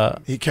on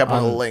stuff. the. He kept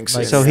one of the links.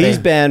 like, in. So thing. he's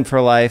banned for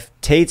life.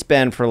 Tate's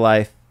banned for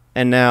life.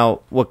 And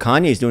now what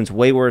Kanye's doing is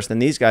way worse than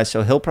these guys.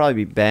 So he'll probably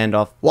be banned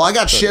off. Well, I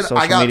got shit. social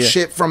I got media.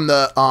 shit from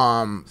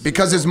the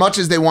because as much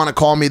as they want to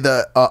call me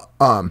the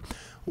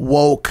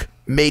woke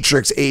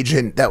Matrix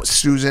agent that was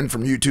Susan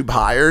from YouTube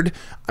hired,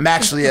 I'm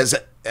actually, as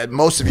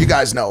most of you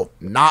guys know,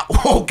 not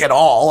woke at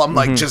all. I'm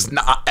like just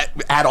not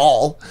at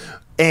all.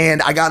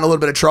 And I got in a little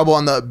bit of trouble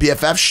on the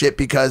BFF shit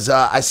because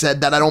I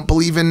said that I don't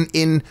believe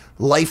in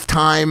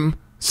lifetime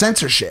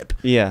censorship.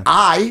 Yeah.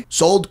 I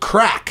sold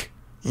crack.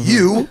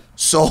 You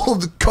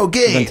sold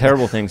cocaine. Done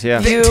terrible things, yeah.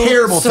 You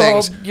Terrible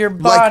sold things. your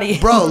body.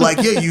 Like, bro, like,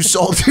 yeah, you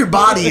sold your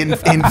body in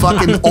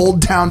fucking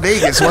Old Town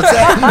Vegas. What's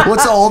that?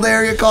 What's the old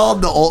area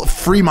called? The old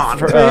Fremont.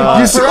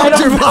 You sold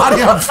your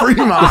body on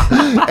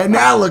Fremont. And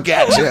now look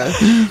at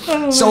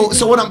you. So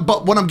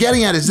what I'm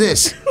getting at is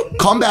this.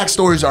 Comeback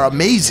stories are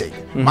amazing.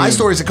 My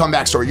story is a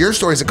comeback story. Your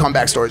story is a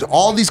comeback story.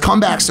 All these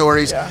comeback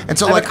stories. And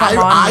so I have like a come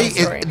on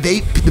story.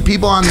 the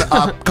people on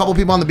a couple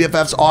people on the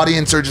BFF's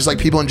audience or just like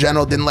people in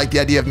general didn't like the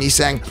idea of me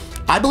saying,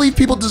 I believe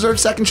people deserve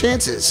second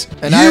chances.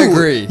 And I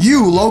agree.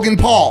 You, Logan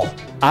Paul.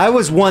 I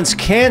was once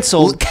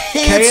canceled.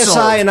 Canceled.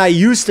 KSI and I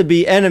used to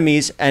be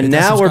enemies, and Hit that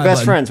now we're subscribe best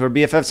button. friends. We're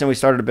BFFs, and we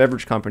started a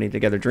beverage company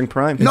together, Drink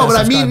Prime. No, but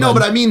I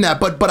subscribe mean button. that.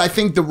 But I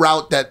think the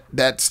route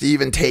that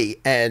Steve and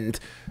Tate and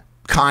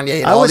Kanye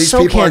and I all was these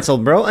so people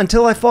canceled, bro.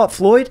 Until I fought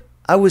Floyd,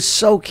 I was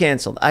so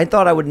canceled. I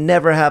thought I would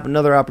never have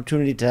another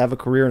opportunity to have a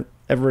career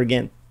ever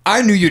again.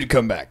 I knew you'd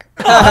come back.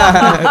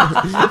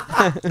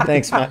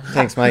 Thanks, Mike.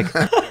 Thanks, Mike.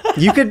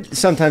 You could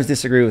sometimes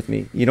disagree with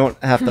me. You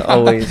don't have to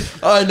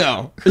always. I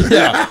know.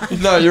 Yeah.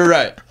 No, you're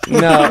right.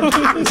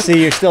 No,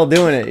 see, you're still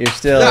doing it. You're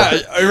still. Yeah,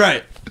 you're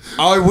right.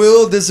 I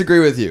will disagree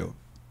with you.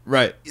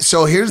 Right.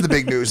 So here's the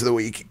big news of the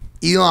week.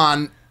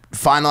 Elon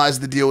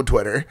finalized the deal with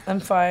Twitter. I'm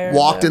fired.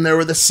 Walked in there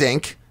with a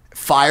sink,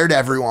 fired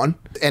everyone,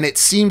 and it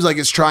seems like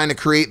it's trying to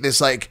create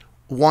this like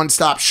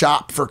one-stop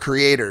shop for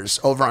creators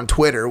over on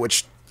Twitter,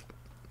 which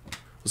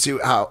we'll see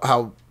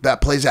how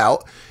that plays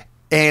out.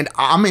 And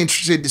I'm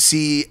interested to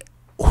see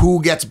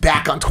who gets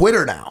back on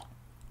Twitter now.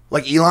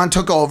 Like Elon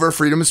took over,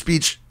 freedom of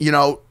speech,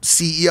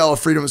 CEO of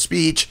freedom of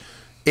speech.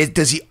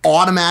 Does he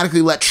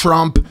automatically let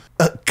Trump,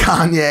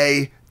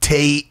 Kanye,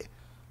 Tate,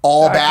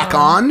 all back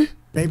on?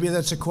 Maybe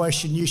that's a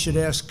question you should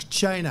ask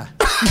China.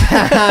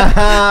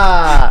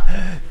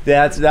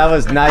 That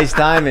was nice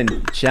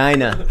timing,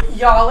 China.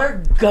 Y'all are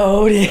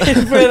goaded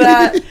for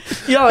that.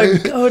 Y'all are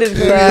goaded for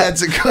Maybe that.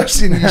 that's a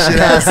question you should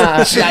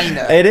ask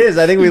China. It is.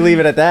 I think we leave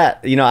it at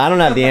that. You know, I don't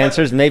have the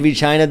answers. Maybe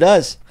China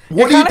does.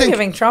 You're kind of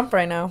giving Trump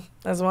right now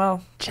as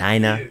well.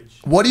 China.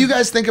 What do you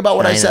guys think about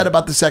what I China. said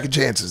about the second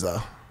chances,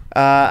 though?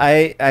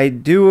 I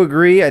do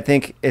agree. I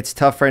think it's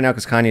tough right now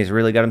because Kanye's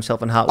really got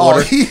himself in hot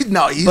water. He's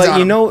but on,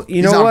 you know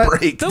he's on what?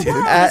 break, The dude.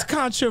 world is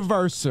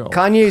controversial.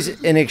 Kanye's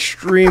an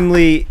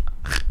extremely.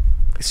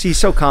 He's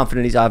so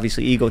confident. He's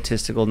obviously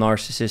egotistical,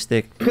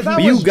 narcissistic.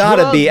 But you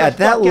gotta be at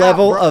that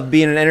level of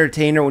being an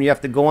entertainer when you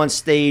have to go on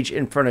stage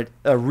in front of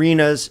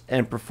arenas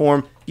and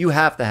perform. You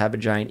have to have a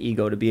giant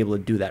ego to be able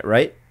to do that,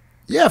 right?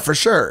 Yeah, for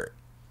sure.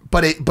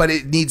 But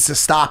it needs to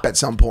stop at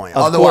some point.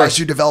 Of Otherwise, course.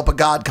 you develop a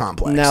God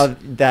complex. Now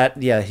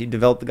he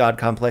developed the God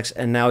complex,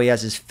 and now he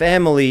has his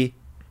family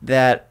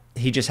that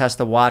he just has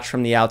to watch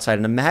from the outside.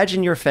 And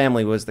imagine your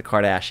family was the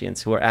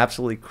Kardashians, who are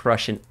absolutely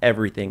crushing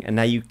everything, and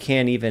now you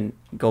can't even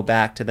go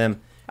back to them.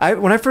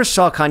 When I first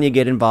saw Kanye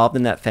get involved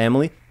in that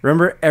family,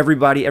 remember every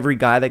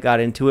guy that got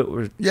into it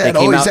was it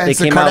always ends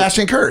the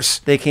Kardashian curse.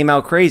 They came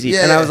out crazy,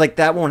 Yeah, and I yeah. was like,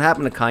 that won't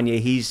happen to Kanye.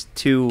 He's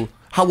too.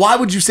 Why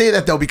would you say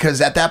that though? Because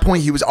at that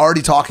point he was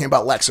already talking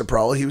about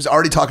Lexapro. He was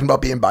already talking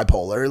about being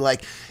bipolar.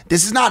 Like,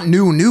 this is not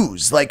new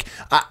news. Like,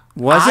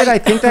 I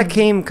think that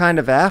came kind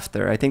of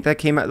after. I think that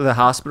came out of the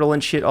hospital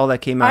and shit. All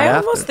that came out I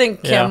after. almost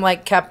think Kim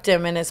like kept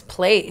him in his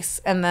place,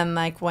 and then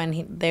like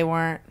when they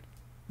weren't,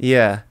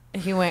 Yeah.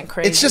 he went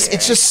crazy.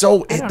 it's just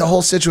so the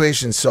whole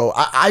situation. So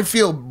I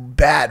feel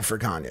bad for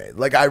Kanye.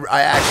 Like I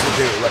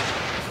actually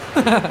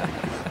do.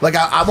 Like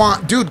I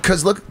want, dude,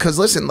 because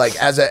listen, like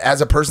as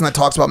a person that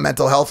talks about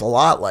mental health a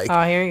lot, like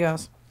Oh, here he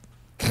goes.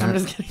 I'm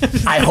just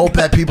kidding. I hope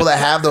that people that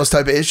have those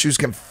type of issues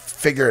can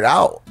figure it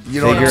out.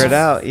 You know, Figure what I'm it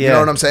out, You yeah. know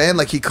what I'm saying?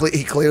 Like he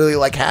clearly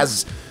like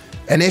has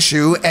an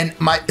issue, and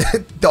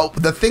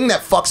the thing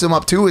that fucks him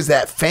up too is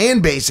that fan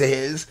base of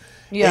his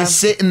is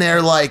sitting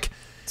there like.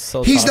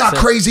 So He's not toxic.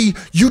 crazy.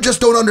 You just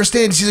don't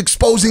understand. He's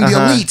exposing the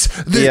elites,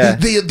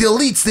 the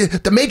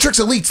elites, the matrix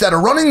elites that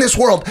are running this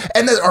world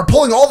and that are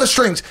pulling all the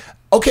strings.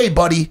 Okay,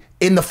 buddy,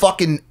 in the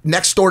fucking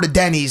next door to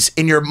Denny's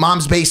in your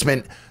mom's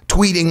basement,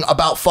 tweeting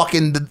about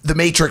fucking the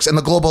Matrix and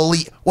the global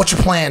elite. What's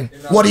your plan?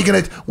 What are you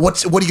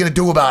gonna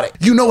do about it?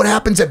 You know what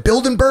happens at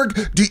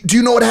Bilderberg? Do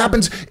you know what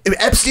happens at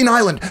Epstein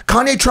Island?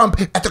 Kanye Trump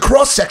at the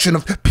cross section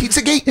of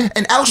Pizzagate,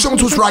 and Alex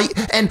Jones was right,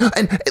 and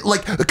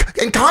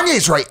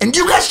Kanye's right, and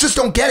you guys just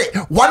don't get it.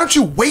 Why don't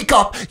you wake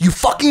up, you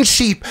fucking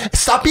sheep?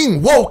 Stop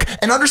being woke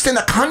and understand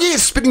that Kanye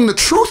is spitting the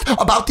truth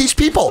about these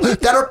people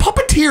that are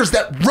puppeteers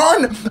that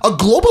run a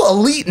global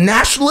elite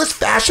nationalist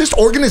fascist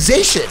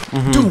organization.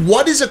 Dude,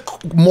 what is a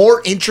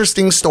more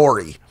interesting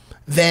story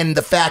than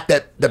the fact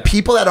that the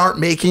people that aren't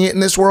making it in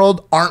this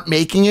world aren't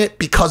making it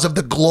because of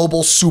the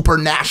global super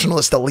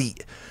nationalist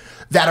elite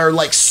that are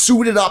like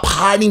suited up,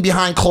 hiding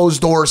behind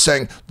closed doors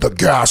saying the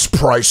gas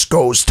price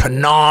goes to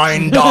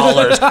 $9.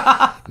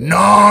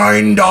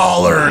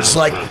 $9.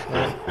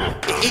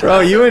 Like,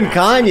 Bro, you and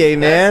Kanye,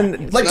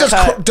 man. like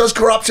does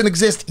corruption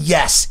exist?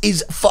 Yes.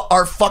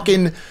 Are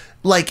fucking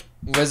like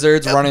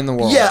Lizards running the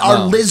world. Yeah, are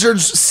No.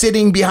 lizards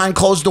sitting behind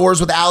closed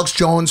doors with Alex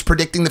Jones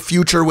predicting the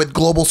future with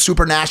global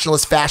super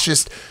nationalist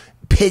fascist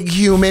pig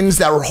humans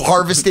that were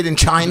harvested in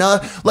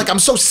China? Like, I'm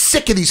so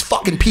sick of these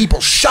fucking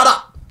people. Shut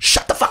up.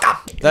 Shut the fuck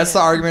up. That's the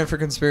argument for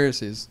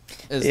conspiracies.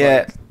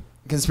 Yeah. Like,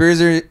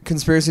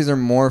 conspiracies are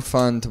more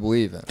fun to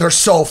believe in. They're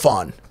so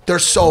fun. They're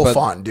so But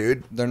fun,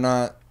 dude. They're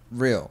not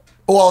real.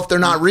 Well, if they're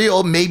not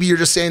real, maybe you're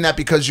just saying that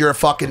because you're a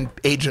fucking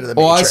agent of the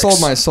Well, I Matrix.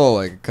 sold my soul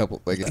like a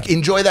couple.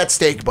 Enjoy that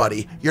steak,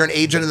 buddy. You're an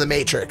agent of the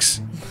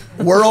Matrix.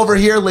 We're over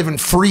here living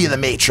free of the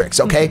Matrix,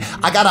 okay?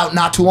 I got out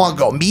not too long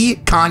ago. Me,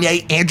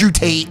 Kanye, Andrew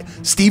Tate,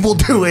 Steve will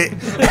do it. And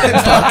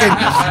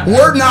fucking,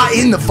 we're not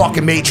in the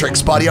fucking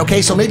Matrix, buddy,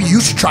 okay? So maybe you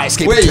should try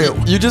escaping Wait, too.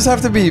 you just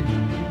have to be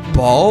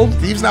bald?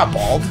 Steve's not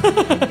bald.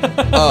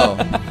 Oh.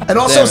 And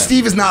also, Damn it.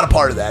 Steve is not a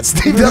part of that.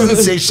 Steve doesn't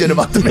say shit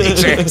about the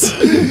Matrix.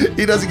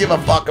 He doesn't give a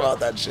fuck about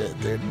that shit,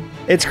 dude.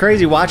 It's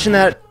crazy. Watching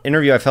that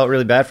interview, I felt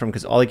really bad for him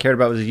because all he cared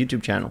about was his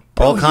YouTube channel.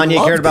 All he Kanye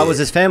loved cared about it. was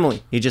his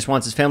family. He just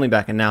wants his family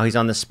back, and now he's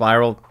on this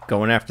spiral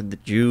going after the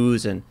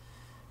Jews, and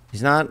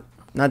he's not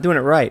doing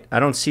it right. I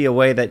don't see a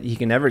way that he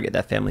can ever get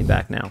that family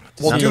back now.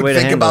 It's Well, not the dude, way to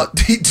think handle about.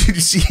 Did you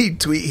see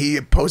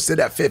he posted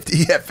at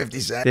 50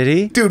 Cent? Did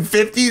he? Dude,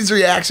 50's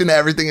reaction to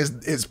everything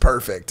is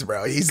perfect,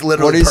 bro. He's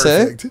literally What'd he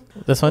say?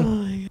 perfect. This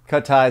one?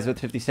 Cut ties with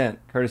 50 Cent.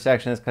 Curtis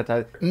Action has cut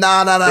ties.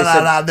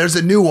 Nah. There's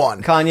a new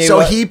one. Kanye, So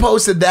what? he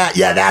posted that.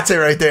 Yeah, that's it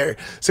right there.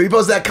 So he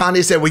posted that.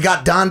 Kanye said, "We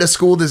got Donda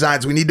School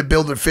Designs. We need to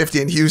build with 50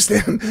 in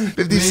Houston."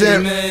 50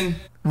 Cent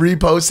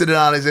reposted it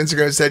on his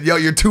Instagram and said, "Yo,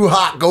 you're too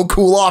hot. Go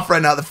cool off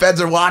right now. The feds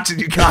are watching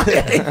you,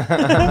 Kanye."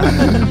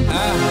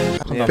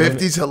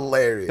 50's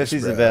hilarious.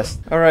 50's bro. the best.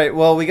 All right.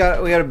 Well, we got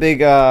a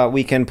big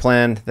weekend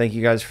planned. Thank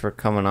you guys for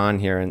coming on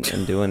here and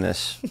doing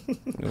this.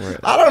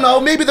 I don't know.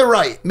 Maybe they're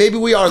right. Maybe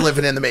we are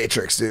living in the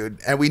Matrix, dude,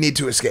 and we need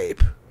to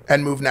escape.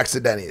 and move next to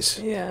Denny's.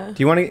 Yeah. Do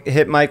you want to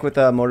hit Mike with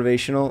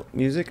motivational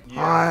music?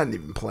 I hadn't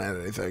even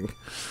planned anything.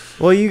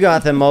 Well, you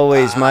got them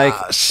always, Mike.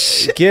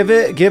 Give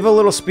a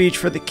little speech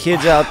for the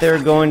kids out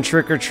there going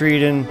trick or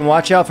treating.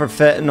 Watch out for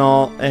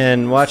fentanyl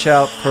and watch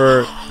out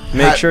for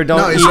don't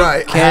no, he's eat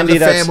right. candy. Have the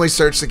That's family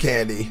search the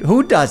candy.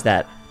 who does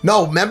that?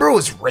 No, remember it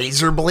was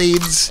razor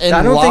blades. And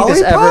I don't think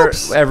this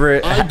lollipops? ever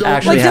actually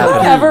Like, did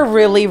happened. that ever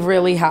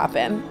really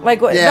happen?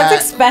 Like, what? Yeah.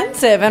 That's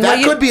expensive, and That what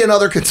you could be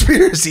another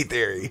conspiracy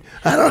theory.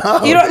 I don't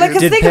know. you don't like.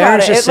 'Cause Did think about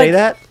parents it. just say like,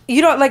 that?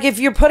 You don't like if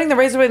you're putting the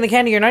razor blade in the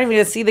candy, you're not even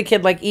gonna see the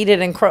kid like eat it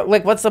and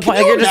like. What's the point?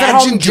 you Like, you're just at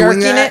imagine home doing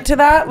jerking that? it to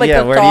that. Like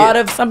Yeah, the where do you- thought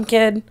of some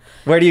kid.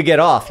 Where do you get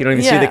off? You don't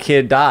even see Yeah. the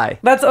kid die.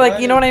 That's like,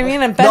 you know what I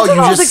mean? And No, you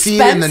fentanyl's just see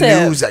it in the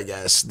expensive. news, I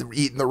guess.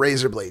 Eating the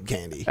razor blade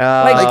candy.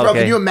 Like, Like, bro, okay.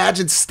 can you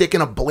imagine sticking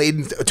a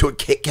blade to a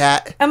Kit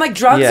Kat? And like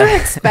drugs Yeah. are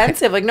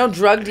expensive. Like no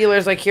drug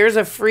dealers like here's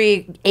a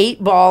free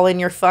 8-ball in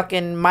your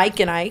fucking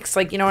Mike and Ike's.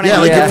 Like you know what Yeah, I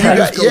like mean? if you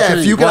got,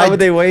 if you could, Why would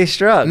they waste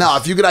drugs? no,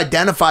 if you could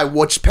identify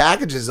which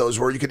packages those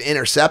were, you could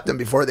intercept them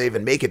before they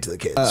even make it to the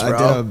kids, I bro.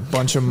 did a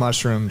bunch of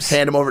mushrooms.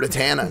 Hand them over to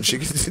Tana, and she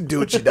can do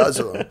what she does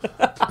with them.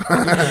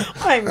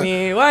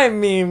 Why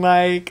me,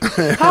 Mike?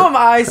 How am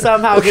I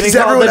somehow getting Because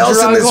called everyone the else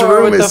in drug this whore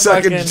room with the is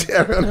sucking. fucking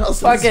Everyone else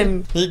is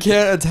fucking He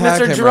can't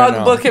attack Mr. him Drug right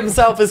now. Book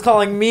himself is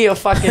calling me a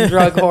fucking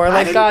drug whore.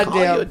 Like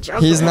goddamn.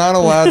 He's not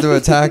allowed to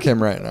attack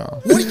him right now.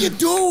 What are you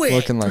doing?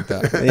 Looking like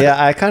that.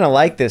 Yeah, I kind of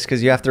like this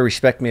because you have to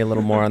respect me a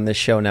little more on this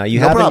show now. You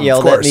No haven't problem,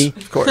 yelled of at course, me.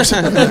 Of course.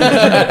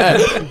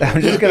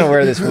 I'm just gonna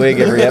wear this wig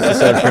every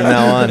episode from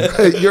now on.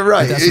 You're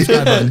right. Hit that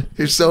subscribe button.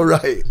 You're so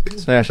right.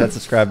 Smash that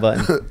subscribe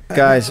button.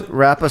 Guys,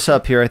 wrap us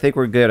up here. I think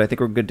we're good. I think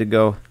we're good to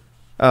go.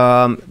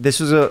 This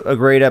was a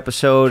great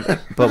episode,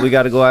 but we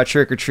got to go out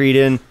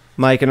trick-or-treating.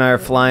 Mike and I are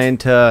flying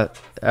to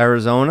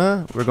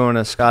Arizona. We're going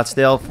to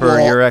Scottsdale for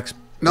Well, your ex.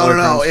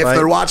 No. If fight.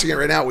 they're watching it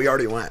right now, we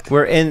already went.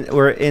 We're in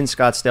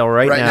Scottsdale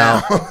right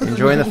now,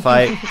 enjoying the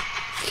fight.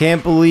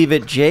 Can't believe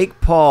it. Jake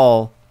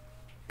Paul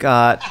he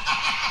won.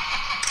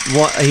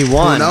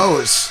 Who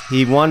knows?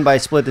 He won by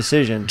split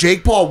decision.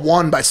 Jake Paul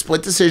won by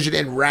split decision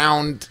in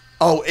round.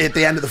 Oh, at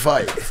the end of the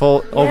fight.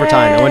 Full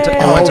overtime. It went to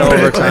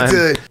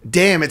overtime.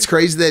 Damn, it's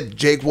crazy that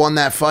Jake won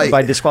that fight.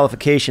 By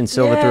disqualification,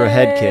 Silva threw a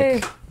head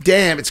kick.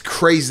 Damn, it's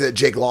crazy that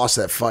Jake lost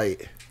that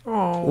fight.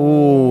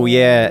 Ooh,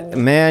 yeah.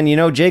 Man,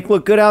 Jake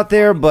looked good out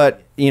there,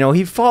 but,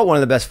 he fought one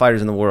of the best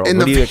fighters in the world. In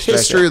What the do you expect?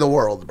 history of the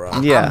world,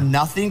 bro. Yeah.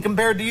 Nothing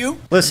compared to you.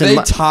 Listen,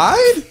 They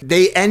tied?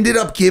 They ended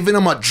up giving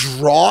him a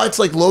draw. It's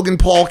like Logan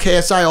Paul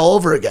KSI all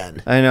over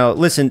again. I know.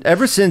 Listen,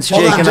 ever since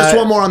Hold Jake on, and just I...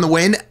 one more on the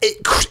win.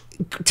 It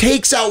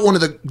takes out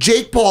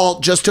Jake Paul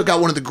just took out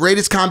one of the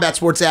greatest combat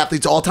sports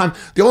athletes of all time.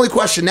 The only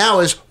question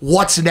now is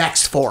what's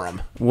next for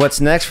him?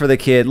 What's next for the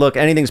kid? Look,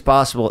 anything's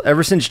possible.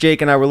 Ever since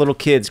Jake and I were little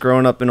kids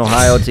growing up in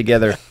Ohio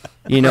together,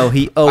 he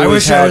always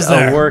wish I had was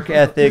there. a work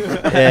ethic,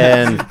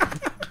 and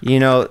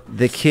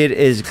the kid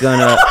is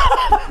gonna.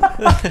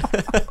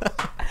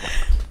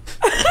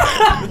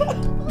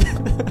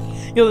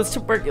 Yo, this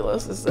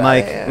tuberculosis.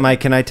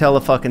 Mike, can I tell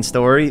a fucking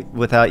story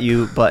without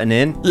you butting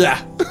in?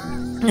 Yeah.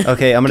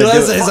 Okay, I'm gonna Can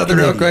do I say it. something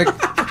real quick?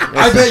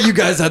 I bet you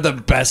guys had the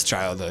best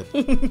childhood.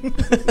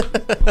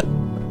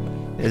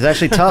 It's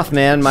actually tough,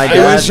 man. My I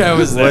dad wish I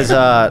was there.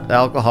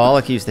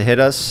 alcoholic. He used to hit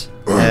us,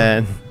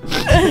 and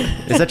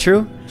is that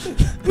true?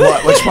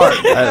 What? Which part?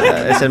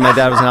 I said my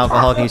dad was an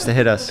alcoholic. He used to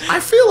hit us. I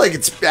feel like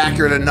it's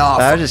accurate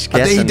enough. I was just He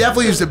guessing.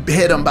 definitely used to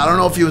hit him, but I don't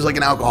know if he was like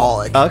an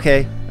alcoholic.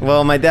 Okay.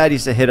 Well, my dad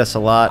used to hit us a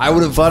lot. I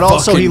would've but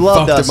also he fucking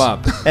loved fucked us, him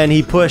up. and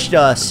he pushed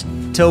us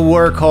to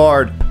work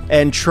hard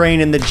and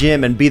train in the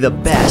gym and be the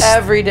best.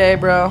 Every day,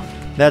 bro.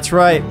 That's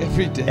right.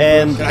 Every day.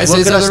 And Can I look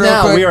say at us something real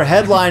now. quick? We are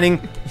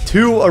headlining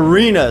 2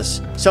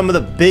 arenas, some of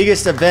the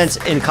biggest events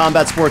in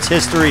combat sports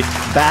history,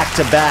 back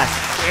to back,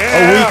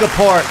 a week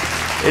apart.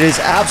 It is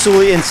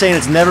absolutely insane.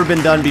 It's never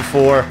been done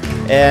before,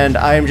 and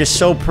I am just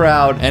so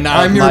proud. And of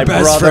I'm your my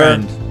best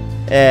brother. friend.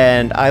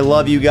 And I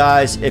love you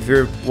guys. If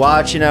you're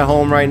watching at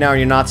home right now and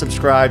you're not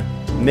subscribed,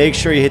 make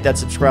sure you hit that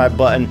subscribe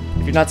button.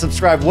 If you're not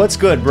subscribed, what's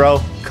good,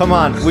 bro? Come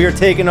on, we are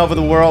taking over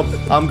the world.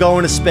 I'm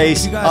going to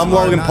space. You guys I'm are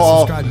Logan not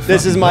Paul. subscribed, you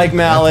This is fucking Mike prick.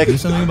 Malik, Do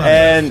something about it.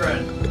 and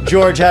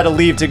George had to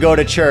leave to go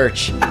to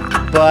church.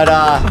 But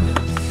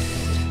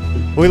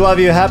we love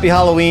you. Happy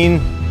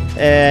Halloween.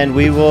 And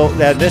we will.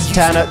 This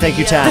Tana. Thank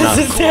you, Tana.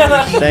 This is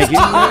Tana. Thank you,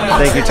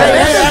 Hey,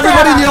 Tana.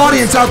 everybody in the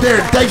audience out there,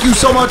 thank you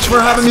so much for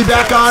having me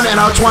back on. And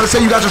I just want to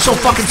say you guys are so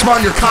fucking smart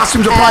and your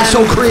costumes are probably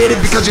so creative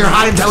because of your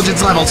high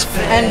intelligence levels.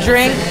 And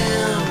drink.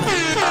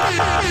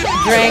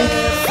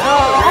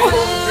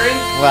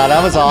 Wow,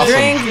 that was awesome.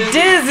 Drink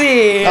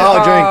dizzy.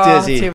 Oh, drink dizzy. Too